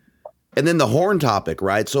 And then the horn topic,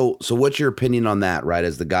 right? So what's your opinion on that, right?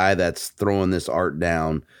 As the guy that's throwing this art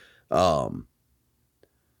down,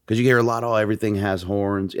 because you hear a lot, everything has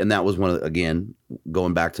horns. And that was one of, again,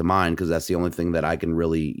 going back to mine, because that's the only thing that I can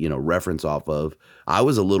really, reference off of. I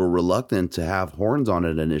was a little reluctant to have horns on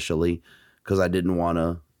it initially because I didn't want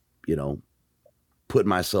to, put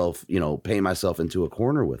myself, paint myself into a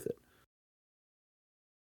corner with it.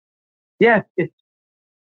 Yeah,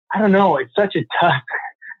 I don't know. It's such a tough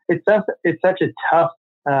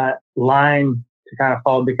line to kind of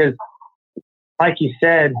follow, because like you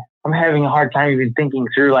said, I'm having a hard time even thinking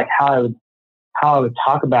through like how I would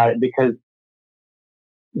talk about it, because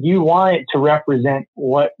you want it to represent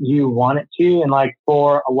what you want it to. And like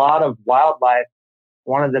for a lot of wildlife,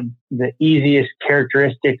 one of the easiest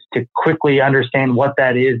characteristics to quickly understand what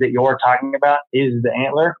that is that you're talking about is the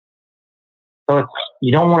antler. So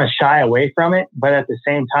you don't want to shy away from it, but at the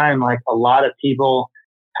same time, like a lot of people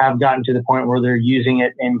have gotten to the point where they're using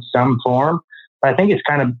it in some form. But I think it's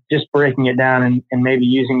kind of just breaking it down and maybe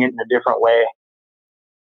using it in a different way.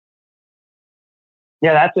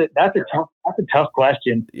 Yeah, that's a tough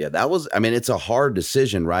question. Yeah, it's a hard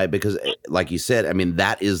decision, right? Because like you said,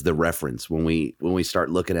 that is the reference when we start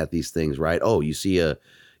looking at these things, right? Oh, you see a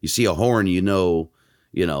horn,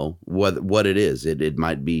 what it is. It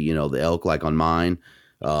might be, the elk, like on mine,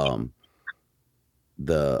 the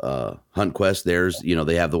Hunt Quest, there's,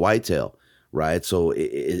 they have the whitetail, right? So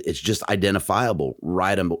it's just identifiable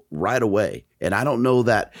right away. And I don't know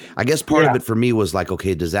that, I guess part of it for me was like,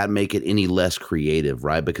 okay, does that make it any less creative,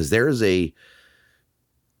 right? Because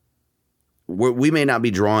we may not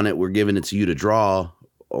be drawing it, we're giving it to you to draw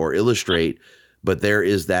or illustrate, but there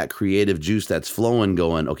is that creative juice that's flowing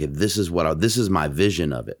going, okay, this is my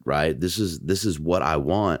vision of it, right? This is what I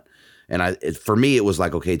want. And for me, it was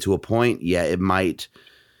like, okay, to a point, yeah, it might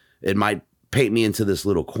paint me into this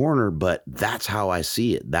little corner, but that's how I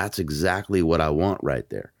see it. That's exactly what I want right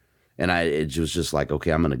there. And it was just like,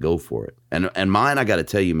 okay, I'm going to go for it. And mine, I got to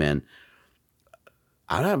tell you, man,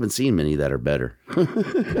 I haven't seen many that are better.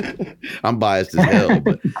 I'm biased as hell,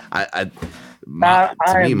 but to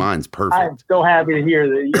me, mine's perfect. I'm so happy to hear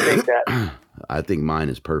that you think that. I think mine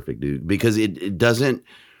is perfect, dude, because it does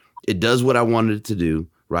what I wanted it to do,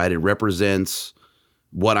 right? It represents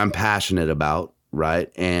what I'm passionate about,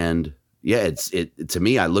 right? And yeah, it to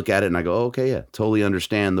me, I look at it and I go, oh, okay, yeah, totally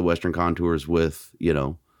understand the Western contours with,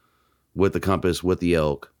 with the compass, with the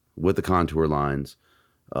elk, with the contour lines.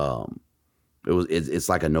 It's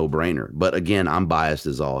like a no brainer, but again, I'm biased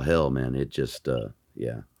as all hell, man. It just,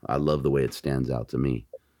 I love the way it stands out to me.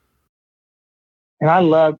 And I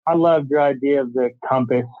love your idea of the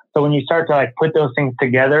compass. So when you start to like put those things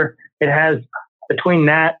together, it has between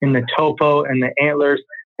that and the topo and the antlers,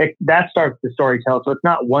 that starts the storytell. So it's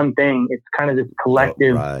not one thing; it's kind of this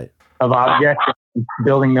collective of objects,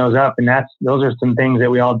 building those up, and those are some things that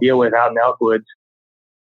we all deal with out in the elk woods.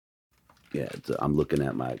 Yeah, I'm looking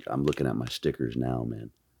at my stickers now, man.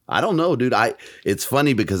 I don't know, dude. It's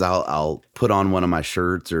funny because I'll put on one of my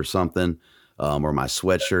shirts or something, or my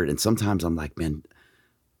sweatshirt, and sometimes I'm like, man,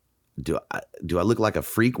 do I look like a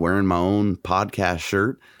freak wearing my own podcast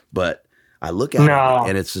shirt? But I look at it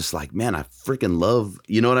and it's just like, man, I freaking love,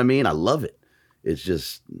 you know what I mean? I love it. It's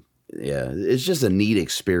just, it's just a neat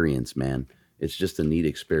experience, man. It's just a neat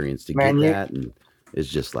experience to get that. And it's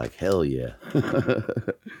just like, hell yeah.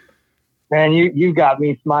 Man, you got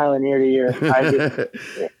me smiling ear to ear.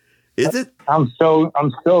 Is it? I'm so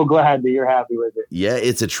glad that you're happy with it. Yeah,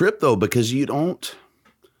 it's a trip though, because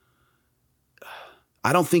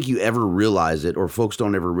I don't think you ever realize it, or folks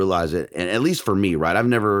don't ever realize it. And at least for me, right? I've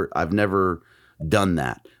never done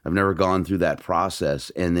that. I've never gone through that process.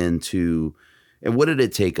 And then and what did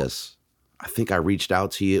it take us? I think I reached out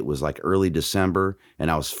to you. It was like early December, and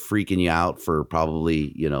I was freaking you out for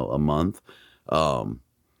probably, a month. Because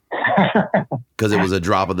it was a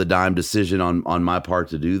drop of the dime decision on my part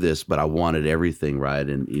to do this, but I wanted everything right.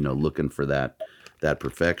 And, looking for that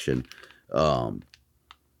perfection.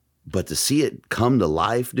 But to see it come to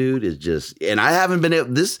life, dude, is just, and I haven't been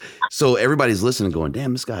able so everybody's listening going,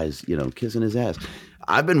 damn, this guy's, kissing his ass.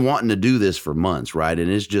 I've been wanting to do this for months, right?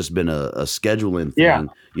 And it's just been a scheduling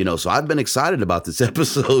thing, so I've been excited about this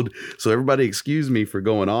episode. So everybody excuse me for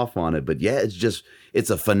going off on it, but yeah,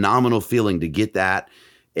 it's a phenomenal feeling to get that.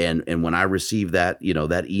 And when I received that,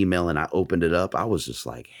 that email and I opened it up, I was just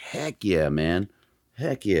like, heck yeah, man.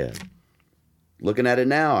 Heck yeah. Looking at it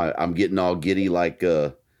now, I'm getting all giddy like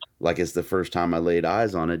it's the first time I laid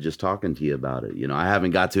eyes on it, just talking to you about it. I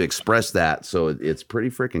haven't got to express that. So it's pretty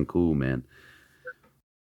freaking cool, man.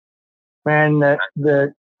 Man,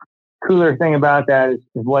 the cooler thing about that is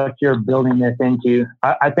what you're building this into.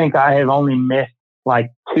 I think I have only missed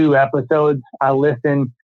like 2 episodes. I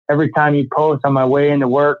listen every time you post on my way into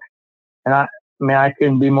work. And I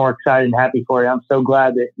couldn't be more excited and happy for you. I'm so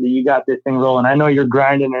glad that you got this thing rolling. I know you're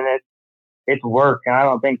grinding and it's work. And I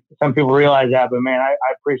don't think some people realize that, but man, I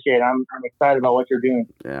appreciate it. I'm excited about what you're doing.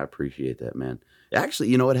 Yeah, I appreciate that, man.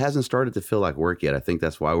 Actually, it hasn't started to feel like work yet. I think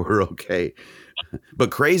that's why we're okay.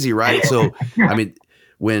 But crazy, right? So, I mean,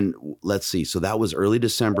 let's see. So that was early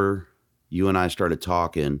December. You and I started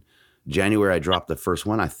talking. January, I dropped the first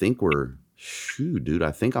one. I think dude,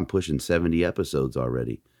 I think I'm pushing 70 episodes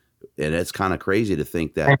already. And it's kind of crazy to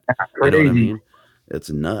think that, you know what I mean? It's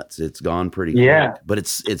nuts. It's gone pretty quick. But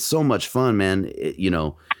it's so much fun, man.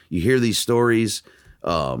 You hear these stories,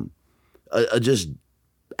 just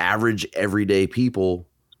average everyday people.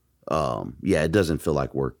 It doesn't feel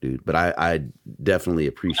like work, dude. But I definitely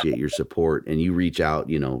appreciate your support, and you reach out,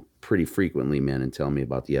 pretty frequently, man, and tell me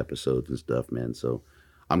about the episodes and stuff, man. So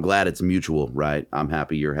I'm glad it's mutual, right? I'm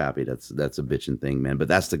happy you're happy. That's a bitchin' thing, man. But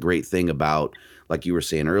that's the great thing about, like you were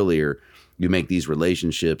saying earlier, you make these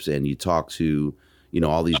relationships and you talk to,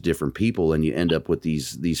 all these different people, and you end up with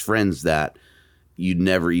these friends that you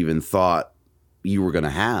never even thought you were going to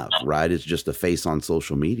have, right? It's just a face on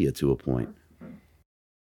social media to a point.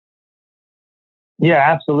 Yeah,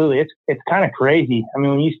 absolutely. It's kind of crazy. I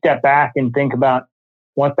mean, when you step back and think about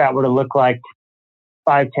what that would have looked like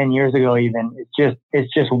 5-10 years ago, even,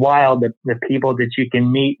 it's just wild, the people that you can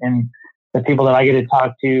meet and the people that I get to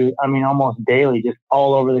talk to. I mean, almost daily, just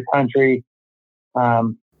all over the country.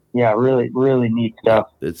 Really, really neat stuff.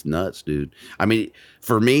 It's nuts, dude. I mean,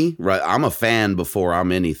 for me, right, I'm a fan before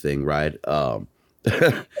I'm anything, right?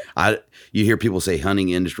 You hear people say hunting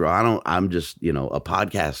industry. I'm just, a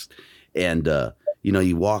podcast. And,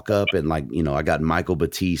 you walk up and I got Michael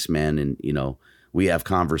Batiste, man. And, we have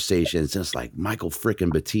conversations just like Michael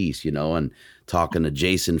frickin' Batiste, and talking to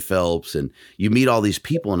Jason Phelps, and you meet all these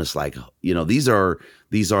people, and it's like, these are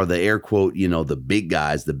the air quote, the big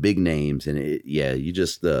guys, the big names. And you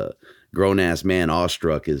just, grown ass man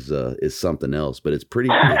awestruck is something else, but it's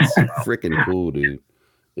freaking cool, dude.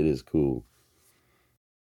 It is cool.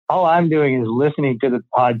 All I'm doing is listening to the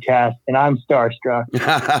podcast, and I'm starstruck.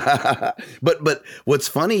 But what's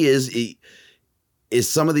funny is is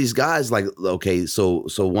some of these guys like, okay, so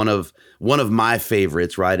one of my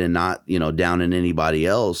favorites, right, and not, down in anybody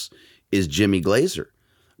else, is Jimmy Glazer,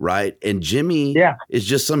 right? And Jimmy is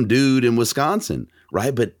just some dude in Wisconsin,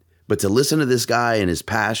 right? But to listen to this guy and his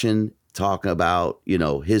passion, talk about,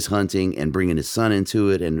 his hunting and bringing his son into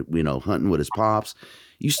it and, hunting with his pops,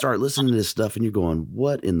 you start listening to this stuff and you're going,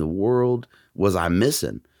 what in the world was I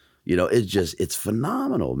missing? It's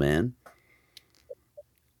phenomenal, man.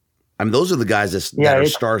 I mean, those are the guys that are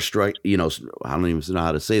starstruck, I don't even know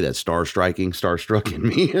how to say that. Starstrucking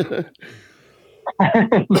me.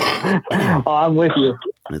 Oh, I'm with you.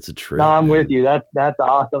 It's a trip. No, I'm with you. That's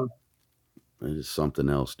awesome. It is something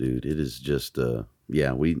else, dude. It is just, I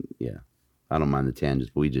don't mind the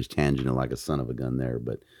tangents, but we just tangented like a son of a gun there.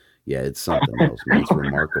 But yeah, it's something else, man. It's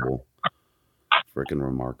remarkable. Freaking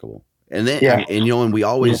remarkable. And then, and we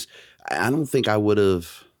always, I don't think I would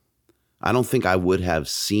have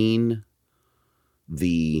seen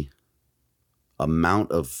the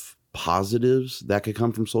amount of positives that could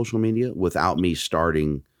come from social media without me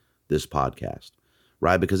starting this podcast,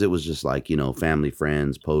 right? Because it was just like, family,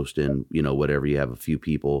 friends posting, whatever. You have a few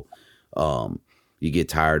people, you get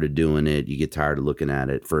tired of doing it. You get tired of looking at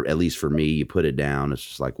it. At least for me, you put it down. It's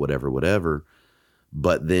just like, whatever.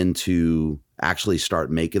 But then to actually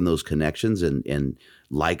start making those connections and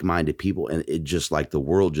like-minded people, and it just like the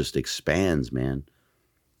world just expands, man.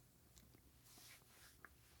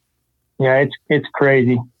 Yeah, it's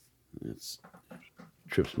crazy. It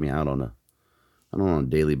trips me out on a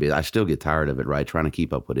daily basis. I still get tired of it, right? Trying to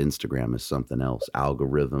keep up with Instagram is something else.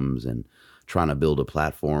 Algorithms and trying to build a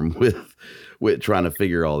platform with trying to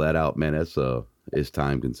figure all that out, man. It's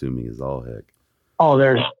time consuming as all heck. Oh,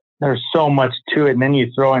 there's so much to it. And then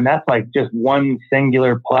you throw in, that's like just one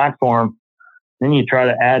singular platform. Then you try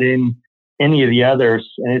to add in any of the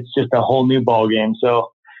others and it's just a whole new ball game.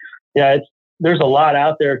 So yeah, there's a lot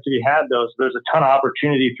out there to be had though. So there's a ton of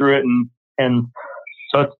opportunity through it. And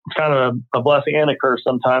so it's kind of a blessing and a curse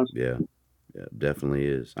sometimes. Yeah, definitely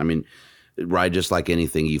is. I mean, right. Just like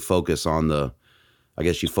anything, you focus on the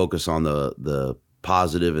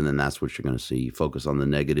positive, and then that's what you're going to see. You focus on the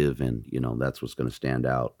negative, and that's what's going to stand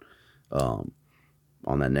out. On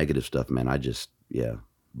that negative stuff, man, I just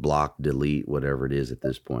block, delete, whatever it is at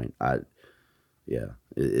this point.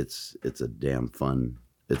 It's a damn fun.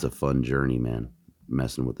 It's a fun journey, man.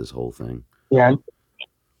 Messing with this whole thing. Yeah,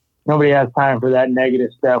 nobody has time for that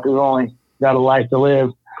negative stuff. We've only got a life to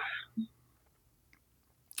live.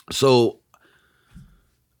 So,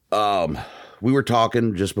 we were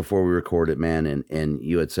talking just before we recorded, man, and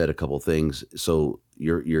you had said a couple things. So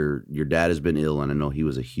your dad has been ill, and I know he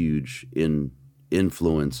was a huge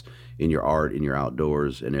influence in your art, in your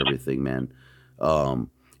outdoors, and everything, man. And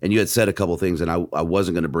you had said a couple things, and I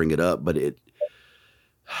wasn't going to bring it up, but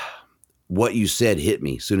what you said hit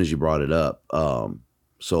me as soon as you brought it up.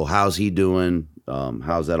 So how's he doing?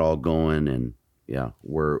 How's that all going? And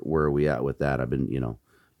where are we at with that? I've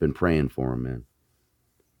been praying for him, man.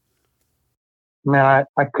 Man,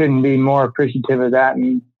 I couldn't be more appreciative of that.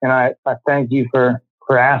 And I thank you for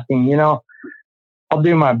asking. I'll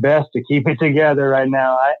do my best to keep it together right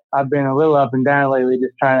now. I've been a little up and down lately,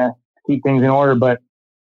 just trying to keep things in order. But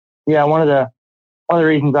yeah, one of the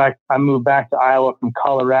reasons I moved back to Iowa from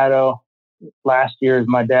Colorado last year is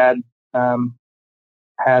my dad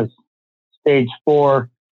has stage 4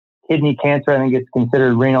 kidney cancer. I think it's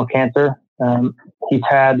considered renal cancer. He's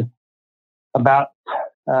had it for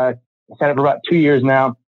about 2 years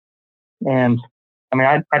now. And I mean,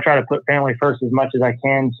 I try to put family first as much as I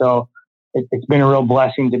can. So it's been a real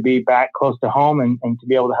blessing to be back close to home and to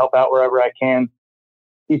be able to help out wherever I can.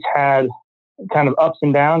 He's had kind of ups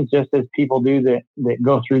and downs, just as people do that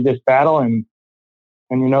go through this battle. And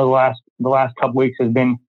the last couple weeks has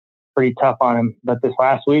been pretty tough on him. But this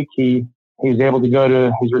last week, he was able to go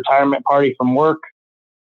to his retirement party from work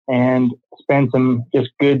and spend some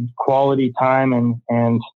just good quality time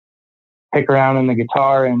and pick around on the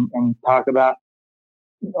guitar and talk about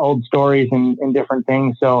old stories and different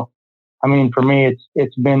things. So, I mean, for me,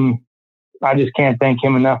 it's been, I just can't thank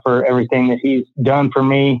him enough for everything that he's done for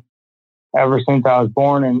me ever since I was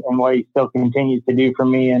born and what he still continues to do for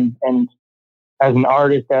me. And as an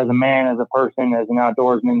artist, as a man, as a person, as an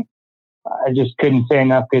outdoorsman, I just couldn't say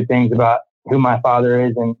enough good things about who my father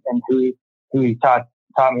is and who he taught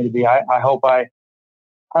me to be. I hope I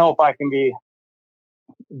can be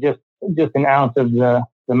just an ounce of the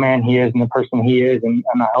man he is and the person he is. And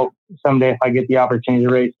I hope someday if I get the opportunity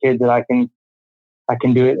to raise kids that I can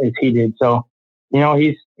do it as he did. So,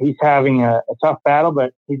 he's having a tough battle,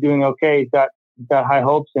 but he's doing okay. He's got high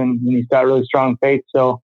hopes and he's got really strong faith.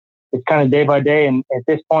 So it's kind of day by day. And at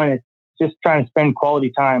this point, just trying to spend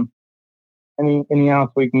quality time. Anything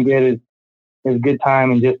else we can get is good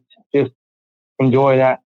time, and just enjoy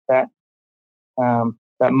that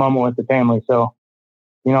moment with the family. So,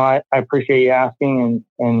 I appreciate you asking,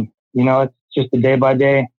 and it's just a day by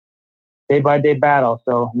day battle.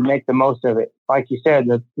 So you make the most of it. Like you said,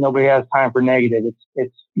 that nobody has time for negative.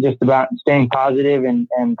 It's just about staying positive and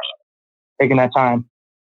taking that time.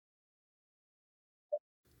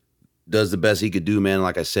 Does the best he could do, man.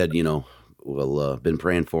 Like I said, we'll been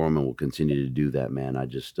praying for him, and we'll continue to do that, man. I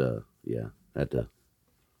just,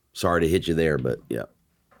 sorry to hit you there, but yeah.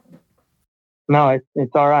 No,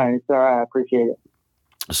 it's all right. It's all right. I appreciate it.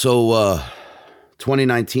 So,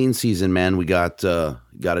 2019 season, man, we got a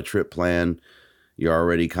trip planned. You're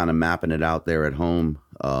already kind of mapping it out there at home.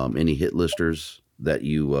 Any hit listers that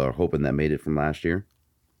you are hoping that made it from last year?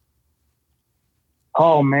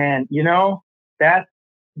 Oh man,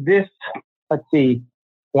 let's see,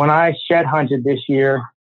 when I shed hunted this year,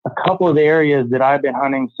 a couple of the areas that I've been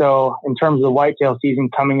hunting. So in terms of the whitetail season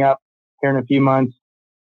coming up here in a few months,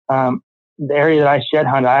 the area that I shed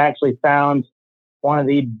hunted, I actually found one of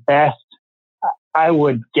the best. I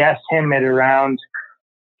would guess him at around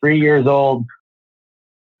 3 years old.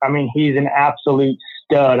 I mean, he's an absolute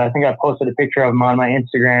stud. I think I posted a picture of him on my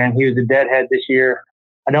Instagram. He was a deadhead this year.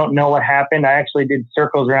 I don't know what happened. I actually did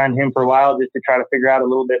circles around him for a while just to try to figure out a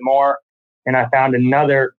little bit more. And I found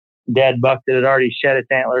another dead buck that had already shed its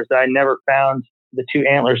antlers that I never found the two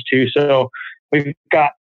antlers to. So we've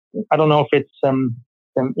got, I don't know if it's some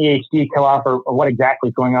EHD kill off or what exactly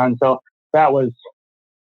is going on. So that was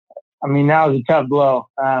a tough blow.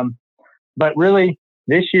 But really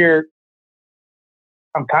this year,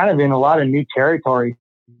 I'm kind of in a lot of new territory.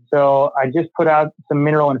 So I just put out some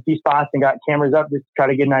mineral in a few spots and got cameras up just to try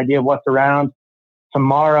to get an idea of what's around.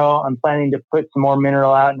 Tomorrow, I'm planning to put some more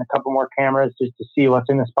mineral out and a couple more cameras just to see what's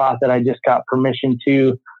in the spot that I just got permission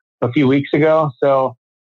to a few weeks ago. So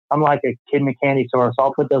I'm like a kid in a candy store. So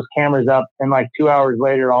I'll put those cameras up, and like 2 hours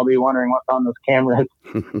later, I'll be wondering what's on those cameras.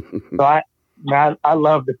 So I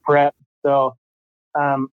love the prep. So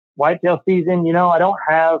whitetail season,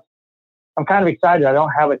 I'm kind of excited. I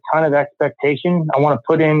don't have a ton of expectation. I want to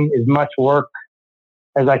put in as much work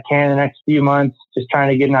as I can in the next few months, just trying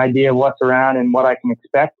to get an idea of what's around and what I can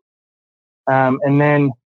expect. And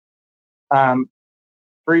then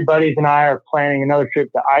three buddies and I are planning another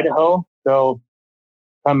trip to Idaho. So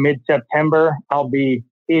come mid-September, I'll be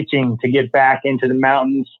itching to get back into the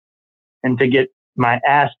mountains and to get my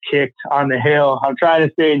ass kicked on the hill. I'm trying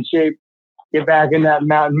to stay in shape, get back in that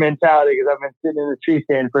mountain mentality because I've been sitting in the tree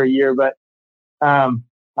stand for a year. But I'm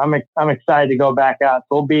excited to go back out.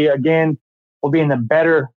 So we'll be in the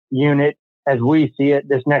better unit as we see it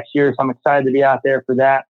this next year. So I'm excited to be out there for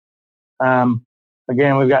that.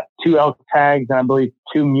 Again, we've got 2 elk tags and I believe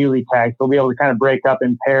 2 muley tags. So we'll be able to kind of break up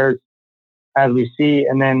in pairs as we see.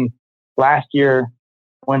 And then last year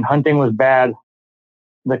when hunting was bad,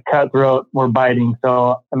 the cutthroat were biting.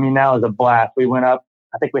 So, that was a blast. We went up,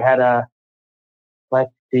 I think we had it was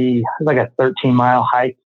like a 13-mile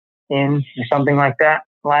hike in or something like that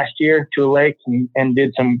last year to a lake and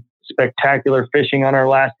did some spectacular fishing on our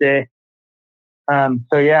last day.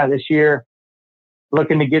 This year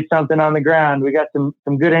looking to get something on the ground. We got some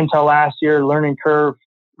good intel last year, learning curve.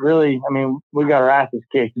 Really, we got our asses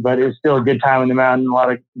kicked, but it was still a good time in the mountain, a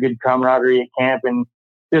lot of good camaraderie at camp, and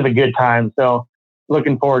it was a good time. So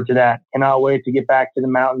looking forward to that. Cannot wait to get back to the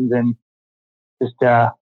mountains and just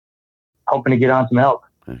hoping to get on some elk.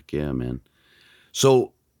 Heck yeah, man.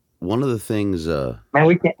 So one of the things, man,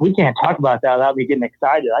 we can't talk about that without me getting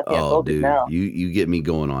excited. I can't focus dude, now. You get me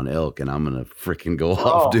going on elk, and I'm gonna freaking go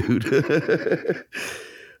off, dude.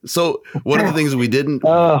 So one of the things we didn't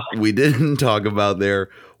talk about there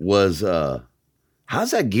was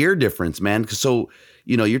how's that gear difference, man? So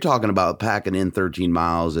you're talking about packing in 13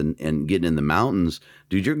 miles and getting in the mountains,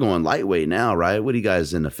 dude. You're going lightweight now, right? What are you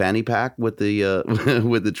guys in a fanny pack with the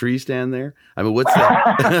with the tree stand there? What's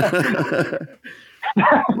that?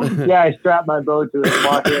 Yeah, I strapped my bow to the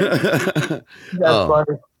pocket.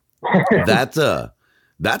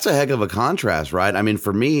 That's a heck of a contrast, right?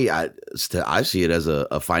 For me, I see it as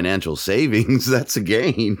a financial savings. That's a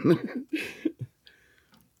gain.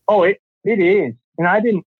 Oh, it is. And I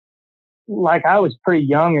was pretty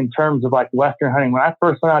young in terms of Western hunting. When I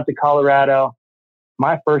first went out to Colorado,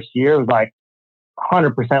 my first year was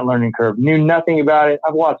 100% learning curve. Knew nothing about it.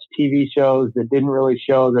 I've watched TV shows that didn't really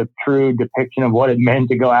show the true depiction of what it meant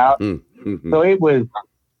to go out. Mm-hmm. So it was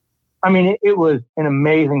an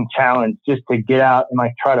amazing challenge just to get out and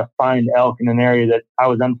try to find elk in an area that I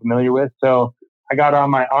was unfamiliar with. So I got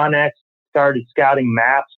on my Onyx, started scouting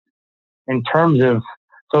maps in terms of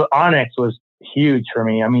So Onyx was huge for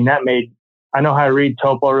me. I mean, I know how to read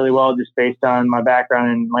topo really well just based on my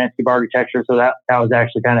background in landscape architecture. So that was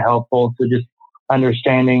actually kind of helpful. So just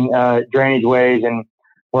understanding drainage ways and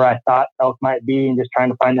where I thought elk might be, and just trying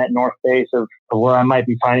to find that north face of where I might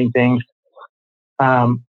be finding things.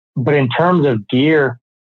 But in terms of gear,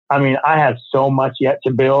 I mean, I have so much yet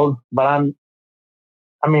to build, but I'm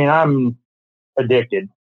addicted.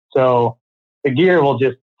 So the gear will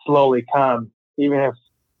just slowly come, even if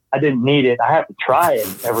I didn't need it. I have to try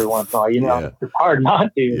it every once in a while. Yeah. It's hard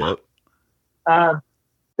not to. Yep.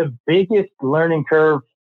 The biggest learning curve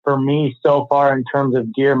for me so far in terms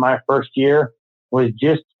of gear my first year was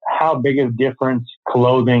just how big of a difference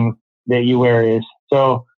clothing that you wear is.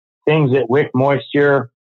 So things that wick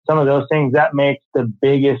moisture, some of those things, that makes the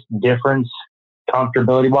biggest difference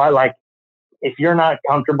comfortability-wise. Like, if you're not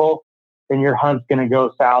comfortable, then your hunt's going to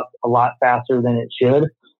go south a lot faster than it should.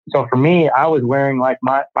 So for me, I was wearing, like,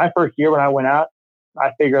 my first year when I went out,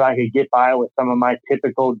 I figured I could get by with some of my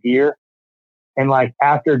typical gear. And like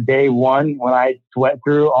after day one, when I sweat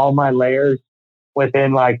through all my layers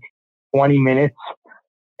within like 20 minutes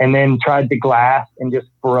and then tried the glass and just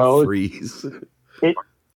froze. Freeze.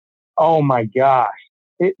 Oh my gosh.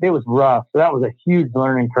 It was rough. So that was a huge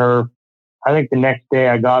learning curve. I think the next day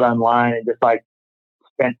I got online and just like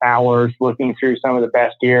spent hours looking through some of the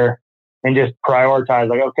best gear and just prioritized,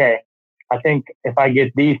 like, okay, I think if I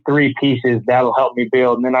get these 3 pieces, that'll help me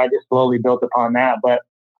build. And then I just slowly built upon that. But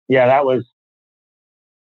yeah,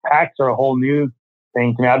 packs are a whole new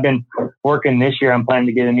thing to me. I've been working this year. I'm planning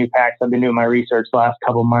to get a new pack. So I've been doing my research the last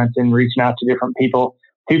couple of months and reaching out to different people,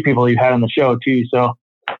 2 people you've had on the show too. So,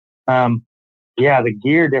 yeah, the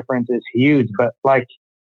gear difference is huge, but like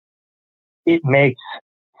it makes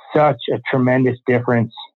such a tremendous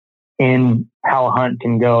difference in how a hunt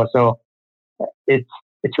can go. So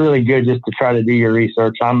it's really good just to try to do your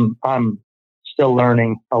research. I'm still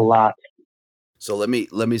learning a lot. So let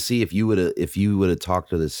me see if you would have talked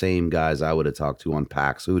to the same guys I would have talked to on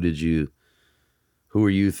packs. Who were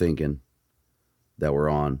you thinking that were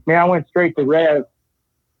on? Man, I went straight to Rev.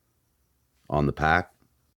 On the pack?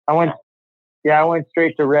 I went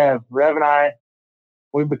straight to Rev. Rev and I,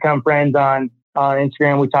 we've become friends on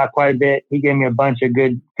Instagram. We talk quite a bit. He gave me a bunch of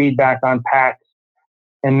good feedback on packs.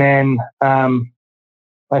 And then,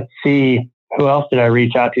 let's see, who else did I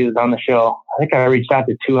reach out to that's on the show? I think I reached out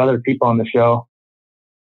to 2 other people on the show.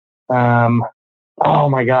 Oh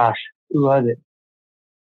my gosh, who was it?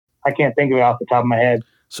 I can't think of it off the top of my head.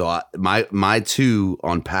 So my 2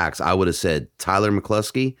 on packs, I would have said Tyler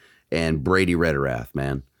McCluskey and Brady Rederath,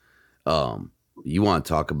 man. You want to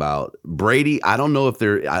talk about Brady? I don't know if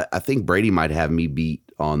I think Brady might have me beat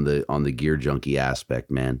on the gear junkie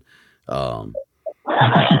aspect, man.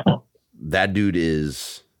 That dude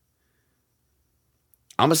is,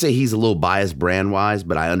 I'm gonna say he's a little biased brand wise,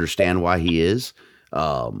 but I understand why he is,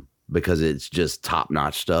 because it's just top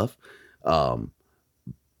notch stuff.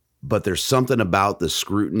 But there's something about the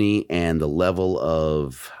scrutiny and the level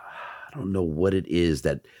of, I don't know what it is,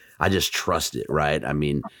 that I just trust it. Right? I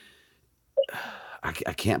mean,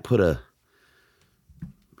 I can't put a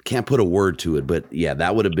word to it, but yeah,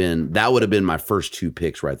 that would have been my first 2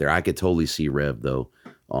 picks right there. I could totally see Rev though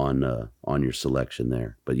on your selection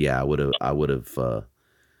there, but yeah, I would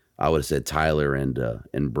have said Tyler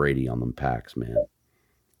and Brady on them packs, man.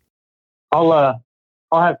 I'll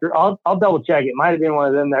double check. It might have been one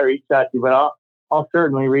of them that reached out to you, but I'll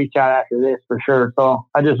certainly reach out after this for sure. So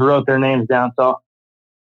I just wrote their names down. So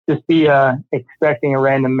just be expecting a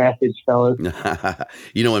random message, fellas.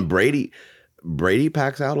 And Brady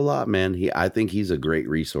packs out a lot, man. I think he's a great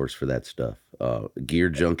resource for that stuff. Gear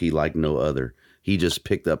junkie like no other. He just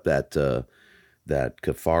picked up that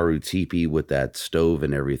Kafaru teepee with that stove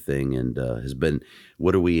and everything, and has been.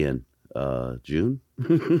 What are we in? June?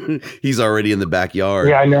 He's already in the backyard.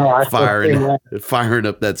 Yeah, I know. Firing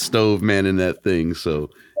up that stove, man, in that thing. So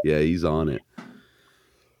yeah, he's on it.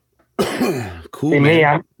 Cool. See,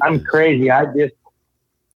 man. Me, I'm crazy.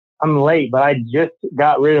 I'm late, but I just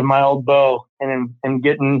got rid of my old bow and am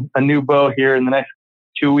getting a new bow here in the next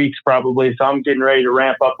 2 weeks probably. So I'm getting ready to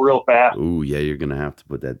ramp up real fast. Ooh, yeah, you're gonna have to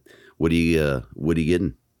put that. What are you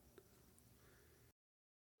getting?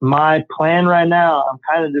 My plan right now, I'm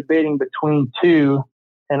kind of debating between 2,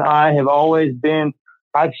 and I've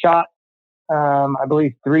shot, I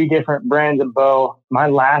believe 3 different brands of bow. My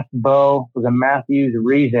last bow was a Matthews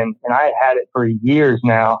Reason, and I had it for years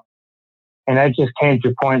now. And I just came to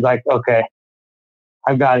a point like, okay,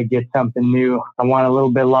 I've got to get something new. I want a little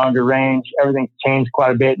bit longer range. Everything's changed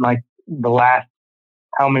quite a bit in like the last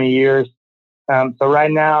how many years. So right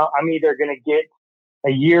now I'm either going to get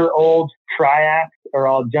a year old triax, or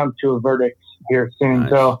I'll jump to a verdict here soon. Nice.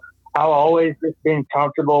 So I've always just been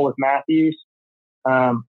comfortable with Matthews.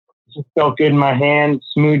 Just felt good in my hand,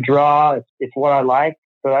 smooth draw. It's what I like.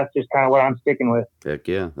 So that's just kind of what I'm sticking with. Heck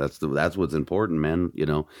yeah. That's what's important, man. You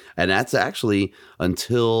know, and that's actually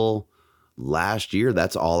until last year,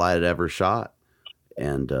 that's all I had ever shot.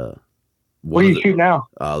 And, what do you shoot now?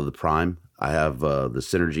 The Prime. I have, the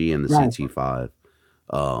Synergy and the Nice. CT5.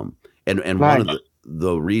 And Nice. one of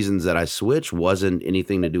the reasons that I switched wasn't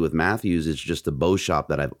anything to do with Matthews. It's just the bow shop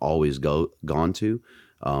that I've always gone to.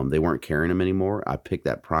 They weren't carrying them anymore. I picked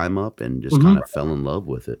that Prime up and just kind of fell in love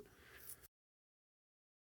with it.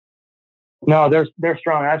 No, they're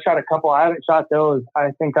strong. I shot a couple. I haven't shot those. I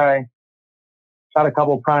think I shot a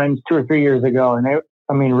couple Primes 2 or 3 years ago, and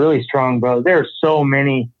really strong, bro. There are so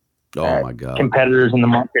many my God, competitors in the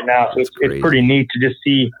market now. So it's pretty neat to just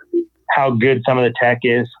see how good some of the tech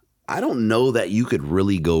is. I don't know that you could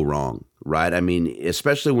really go wrong, right? I mean,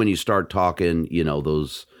 especially when you start talking,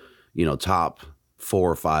 those, top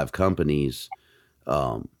 4 or 5 companies.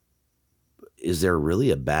 Is there really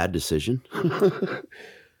a bad decision?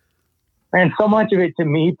 And so much of it to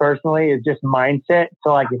me personally is just mindset.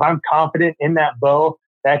 So like if I'm confident in that bow,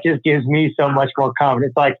 that just gives me so much more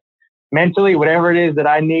confidence. Like mentally, whatever it is that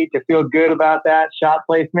I need to feel good about that shot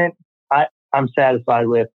placement, I'm satisfied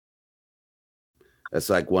with. That's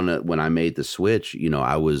like when I made the switch,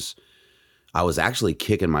 I was actually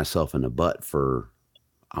kicking myself in the butt for,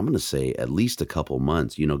 I'm going to say at least a couple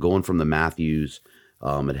months, going from the Matthews.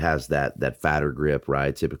 It has that fatter grip,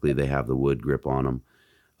 right? Typically they have the wood grip on them.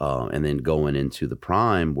 And then going into the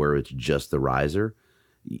Prime where it's just the riser.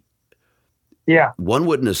 Yeah. One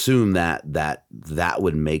wouldn't assume that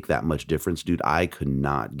would make that much difference, dude. I could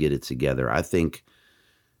not get it together. I think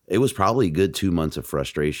it was probably a good 2 months of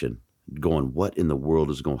frustration going, what in the world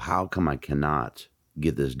is going, how come I cannot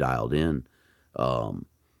get this dialed in?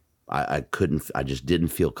 I just didn't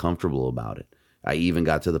feel comfortable about it. I even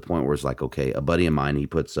got to the point where it's like, okay, a buddy of mine, he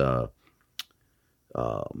puts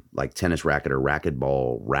like tennis racket or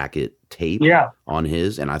racquetball racket tape on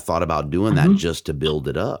his. And I thought about doing that just to build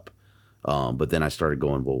it up. But then I started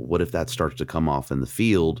going, well, what if that starts to come off in the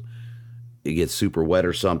field? It gets super wet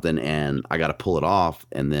or something and I got to pull it off.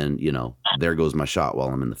 And then, there goes my shot while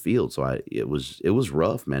I'm in the field. So it was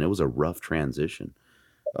rough, man. It was a rough transition.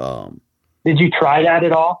 Did you try that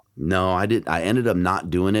at all? No, I didn't. I ended up not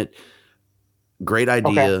doing it. Great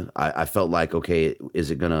idea. Okay. I felt like, okay, is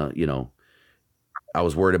it gonna, I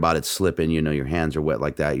was worried about it slipping, your hands are wet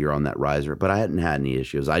like that. You're on that riser, but I hadn't had any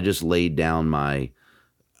issues. I just laid down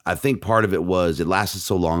I think part of it was it lasted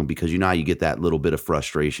so long because how you get that little bit of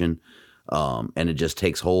frustration and it just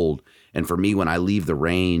takes hold. And for me, when I leave the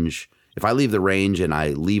range, if I leave the range and I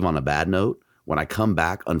leave on a bad note, when I come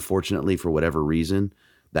back, unfortunately, for whatever reason,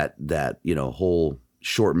 that whole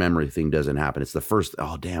short memory thing doesn't happen. It's the first,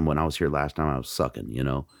 oh, damn, when I was here last time, I was sucking,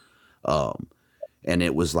 and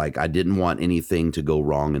it was like I didn't want anything to go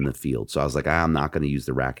wrong in the field. So I was like, I'm not going to use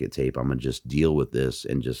the racket tape. I'm going to just deal with this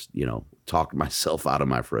and just, talk myself out of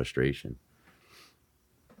my frustration.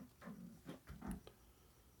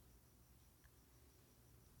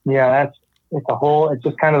 Yeah, it's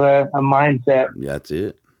just kind of a mindset. That's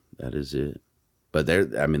it. That is it. But they're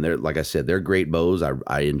like I said, they're great bows.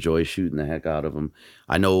 I enjoy shooting the heck out of them.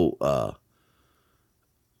 I know,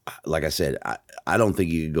 like I said, I don't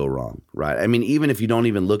think you could go wrong, right? I mean, even if you don't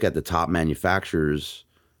even look at the top manufacturers,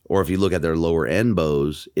 or if you look at their lower end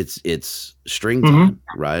bows, it's string time,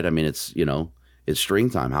 right? I mean, it's string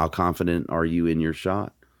time. How confident are you in your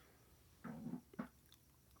shot?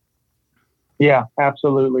 Yeah,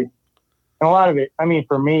 absolutely. And a lot of it,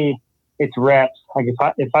 for me, it's reps. Like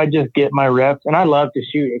if I just get my reps, and I love to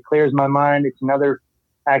shoot, it clears my mind. It's another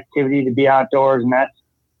activity to be outdoors, and that's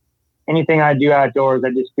anything I do outdoors. I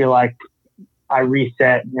just feel like I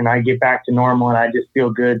reset and I get back to normal, and I just feel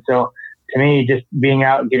good. So to me, just being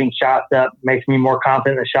out and getting shots up makes me more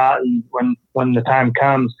confident in the shot. And when the time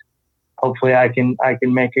comes, hopefully I can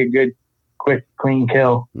make a good, quick, clean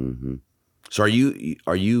kill. Mm-hmm. So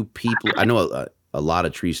are you people? I know a lot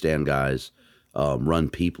of tree stand guys run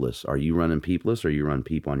peepless. Are you running peepless, or you run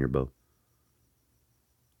peep on your bow?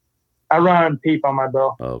 I run peep on my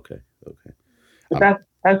bow. Oh, okay. But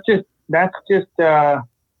that's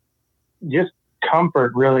just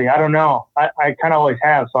comfort, really. I don't know. I kind of always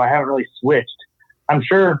have, so I haven't really switched. I'm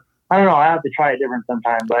sure. I don't know. I have to try it different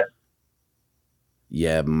sometime, but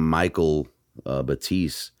yeah, Michael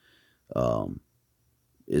Batiste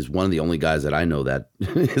is one of the only guys that I know that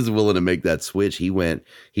is willing to make that switch.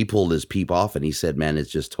 He pulled his peep off and he said, man, it's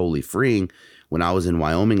just totally freeing. When I was in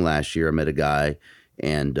Wyoming last year, I met a guy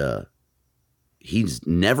and he's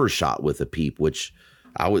never shot with a peep, which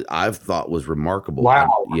I've thought was remarkable.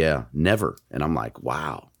 Wow. Yeah, never. And I'm like,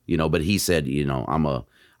 wow. But he said, I'm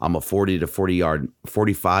a 40 to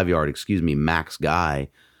 45 yard, max guy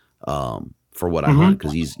for what I hunt,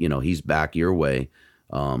 because he's back your way,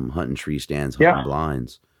 hunting tree stands, hunting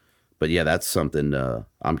blinds. But yeah, that's something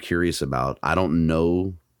I'm curious about. I don't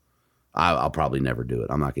know. I'll probably never do it.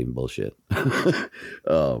 I'm not giving bullshit.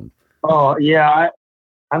 Oh yeah,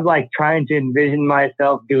 I'm like trying to envision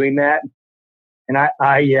myself doing that, and I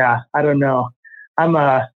don't know.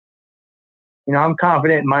 I'm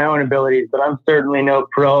confident in my own abilities, but I'm certainly no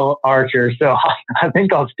pro archer. So I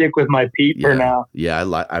think I'll stick with my peep for now. Yeah,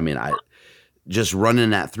 I just running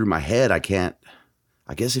that through my head. I can't.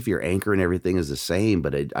 I guess if your anchor and everything is the same,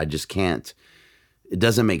 but I just can't. It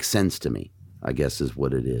doesn't make sense to me, I guess is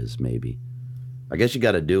what it is, maybe. I guess you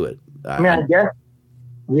got to do it. I guess,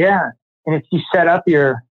 yeah. And if you set up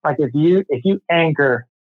if you anchor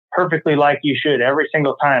perfectly like you should every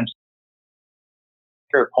single time,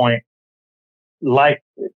 your point, like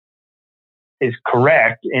is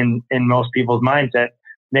correct in most people's mindset,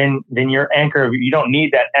 then your anchor, you don't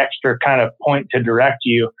need that extra kind of point to direct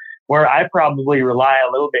you. Where I probably rely a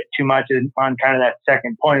little bit too much on kind of that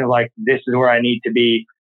second point of like, this is where I need to be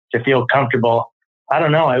to feel comfortable. I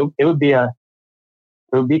don't know. It would be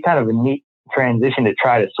kind of a neat transition to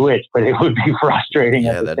try to switch, but it would be frustrating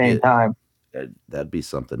at the same time. That'd be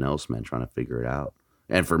something else, man, trying to figure it out.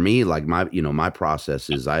 And for me, like my process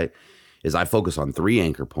is I focus on 3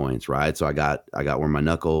 anchor points, right? So I got where my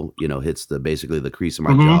knuckle, hits basically the crease of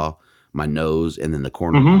my jaw, my nose, and then the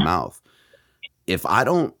corner of my mouth. If I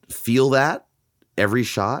don't feel that every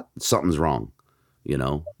shot, something's wrong,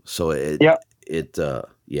 So that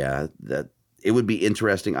it would be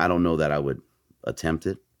interesting. I don't know that I would attempt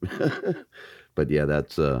it, but yeah,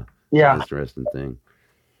 that's an interesting thing.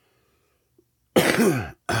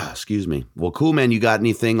 Excuse me. Well, cool, man. You got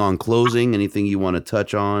anything on closing? Anything you want to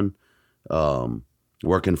touch on?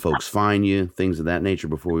 Where can folks find you? Things of that nature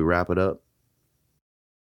before we wrap it up.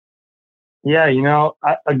 Yeah,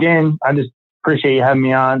 I just appreciate you having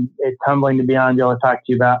me on. It's humbling to be on, Joe, and talk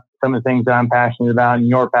to you about some of the things that I'm passionate about and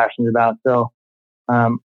you're passionate about. So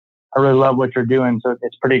I really love what you're doing. So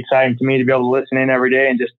it's pretty exciting to me to be able to listen in every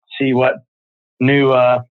day and just see what new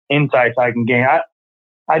insights I can gain.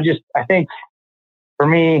 I think for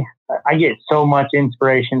me, I get so much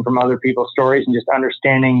inspiration from other people's stories and just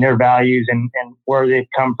understanding their values and where they've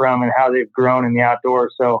come from and how they've grown in the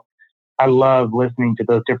outdoors. So I love listening to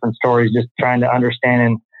those different stories, just trying to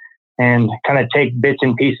understand and kind of take bits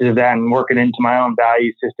and pieces of that and work it into my own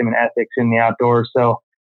value system and ethics in the outdoors. So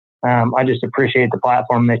I just appreciate the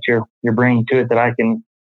platform that you're bringing to it that I can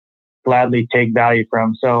gladly take value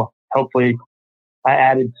from. So hopefully I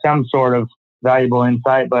added some sort of valuable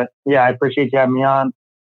insight, but yeah, I appreciate you having me on.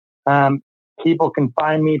 People can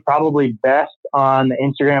find me probably best on the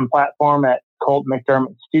Instagram platform at Colt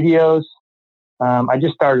McDermott Studios. I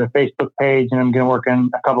just started a Facebook page and I'm going to work on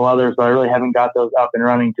a couple others, but I really haven't got those up and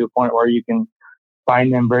running to a point where you can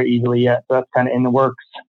find them very easily yet. So that's kind of in the works.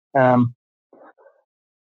 I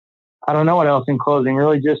don't know what else in closing.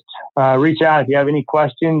 Really just reach out if you have any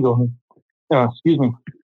questions or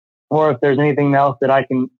if there's anything else that I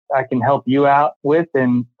can help you out with,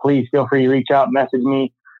 then please feel free to reach out, message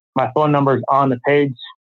me. My phone number is on the page.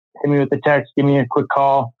 Hit me with a text, give me a quick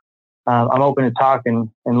call. I'm open to talk and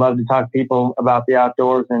love to talk to people about the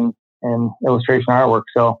outdoors and illustration artwork.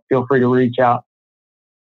 So feel free to reach out.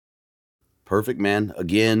 Perfect, man.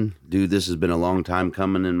 Again, dude, this has been a long time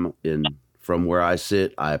coming in from where I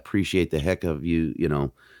sit. I appreciate the heck of you,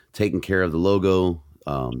 taking care of the logo,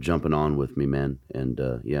 jumping on with me, man. And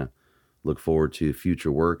look forward to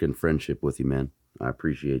future work and friendship with you, man. I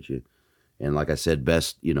appreciate you. And like I said,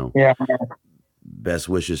 best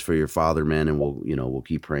wishes for your father, man. And we'll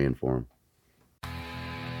keep praying for him.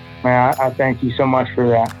 Man, I thank you so much for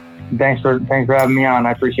that. Thanks for having me on.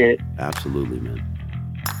 I appreciate it. Absolutely, man.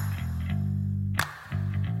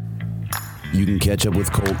 You can catch up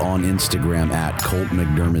with Colt on Instagram at Colt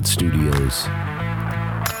McDermott Studios.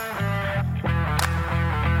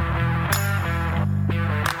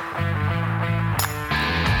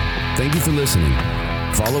 Thank you for listening.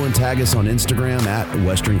 Follow and tag us on Instagram at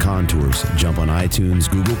Western Contours. Jump on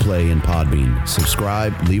iTunes, Google Play, and Podbean.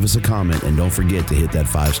 Subscribe, leave us a comment, and don't forget to hit that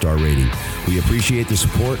 5-star rating. We appreciate the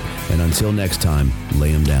support, and until next time,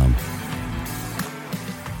 lay 'em down.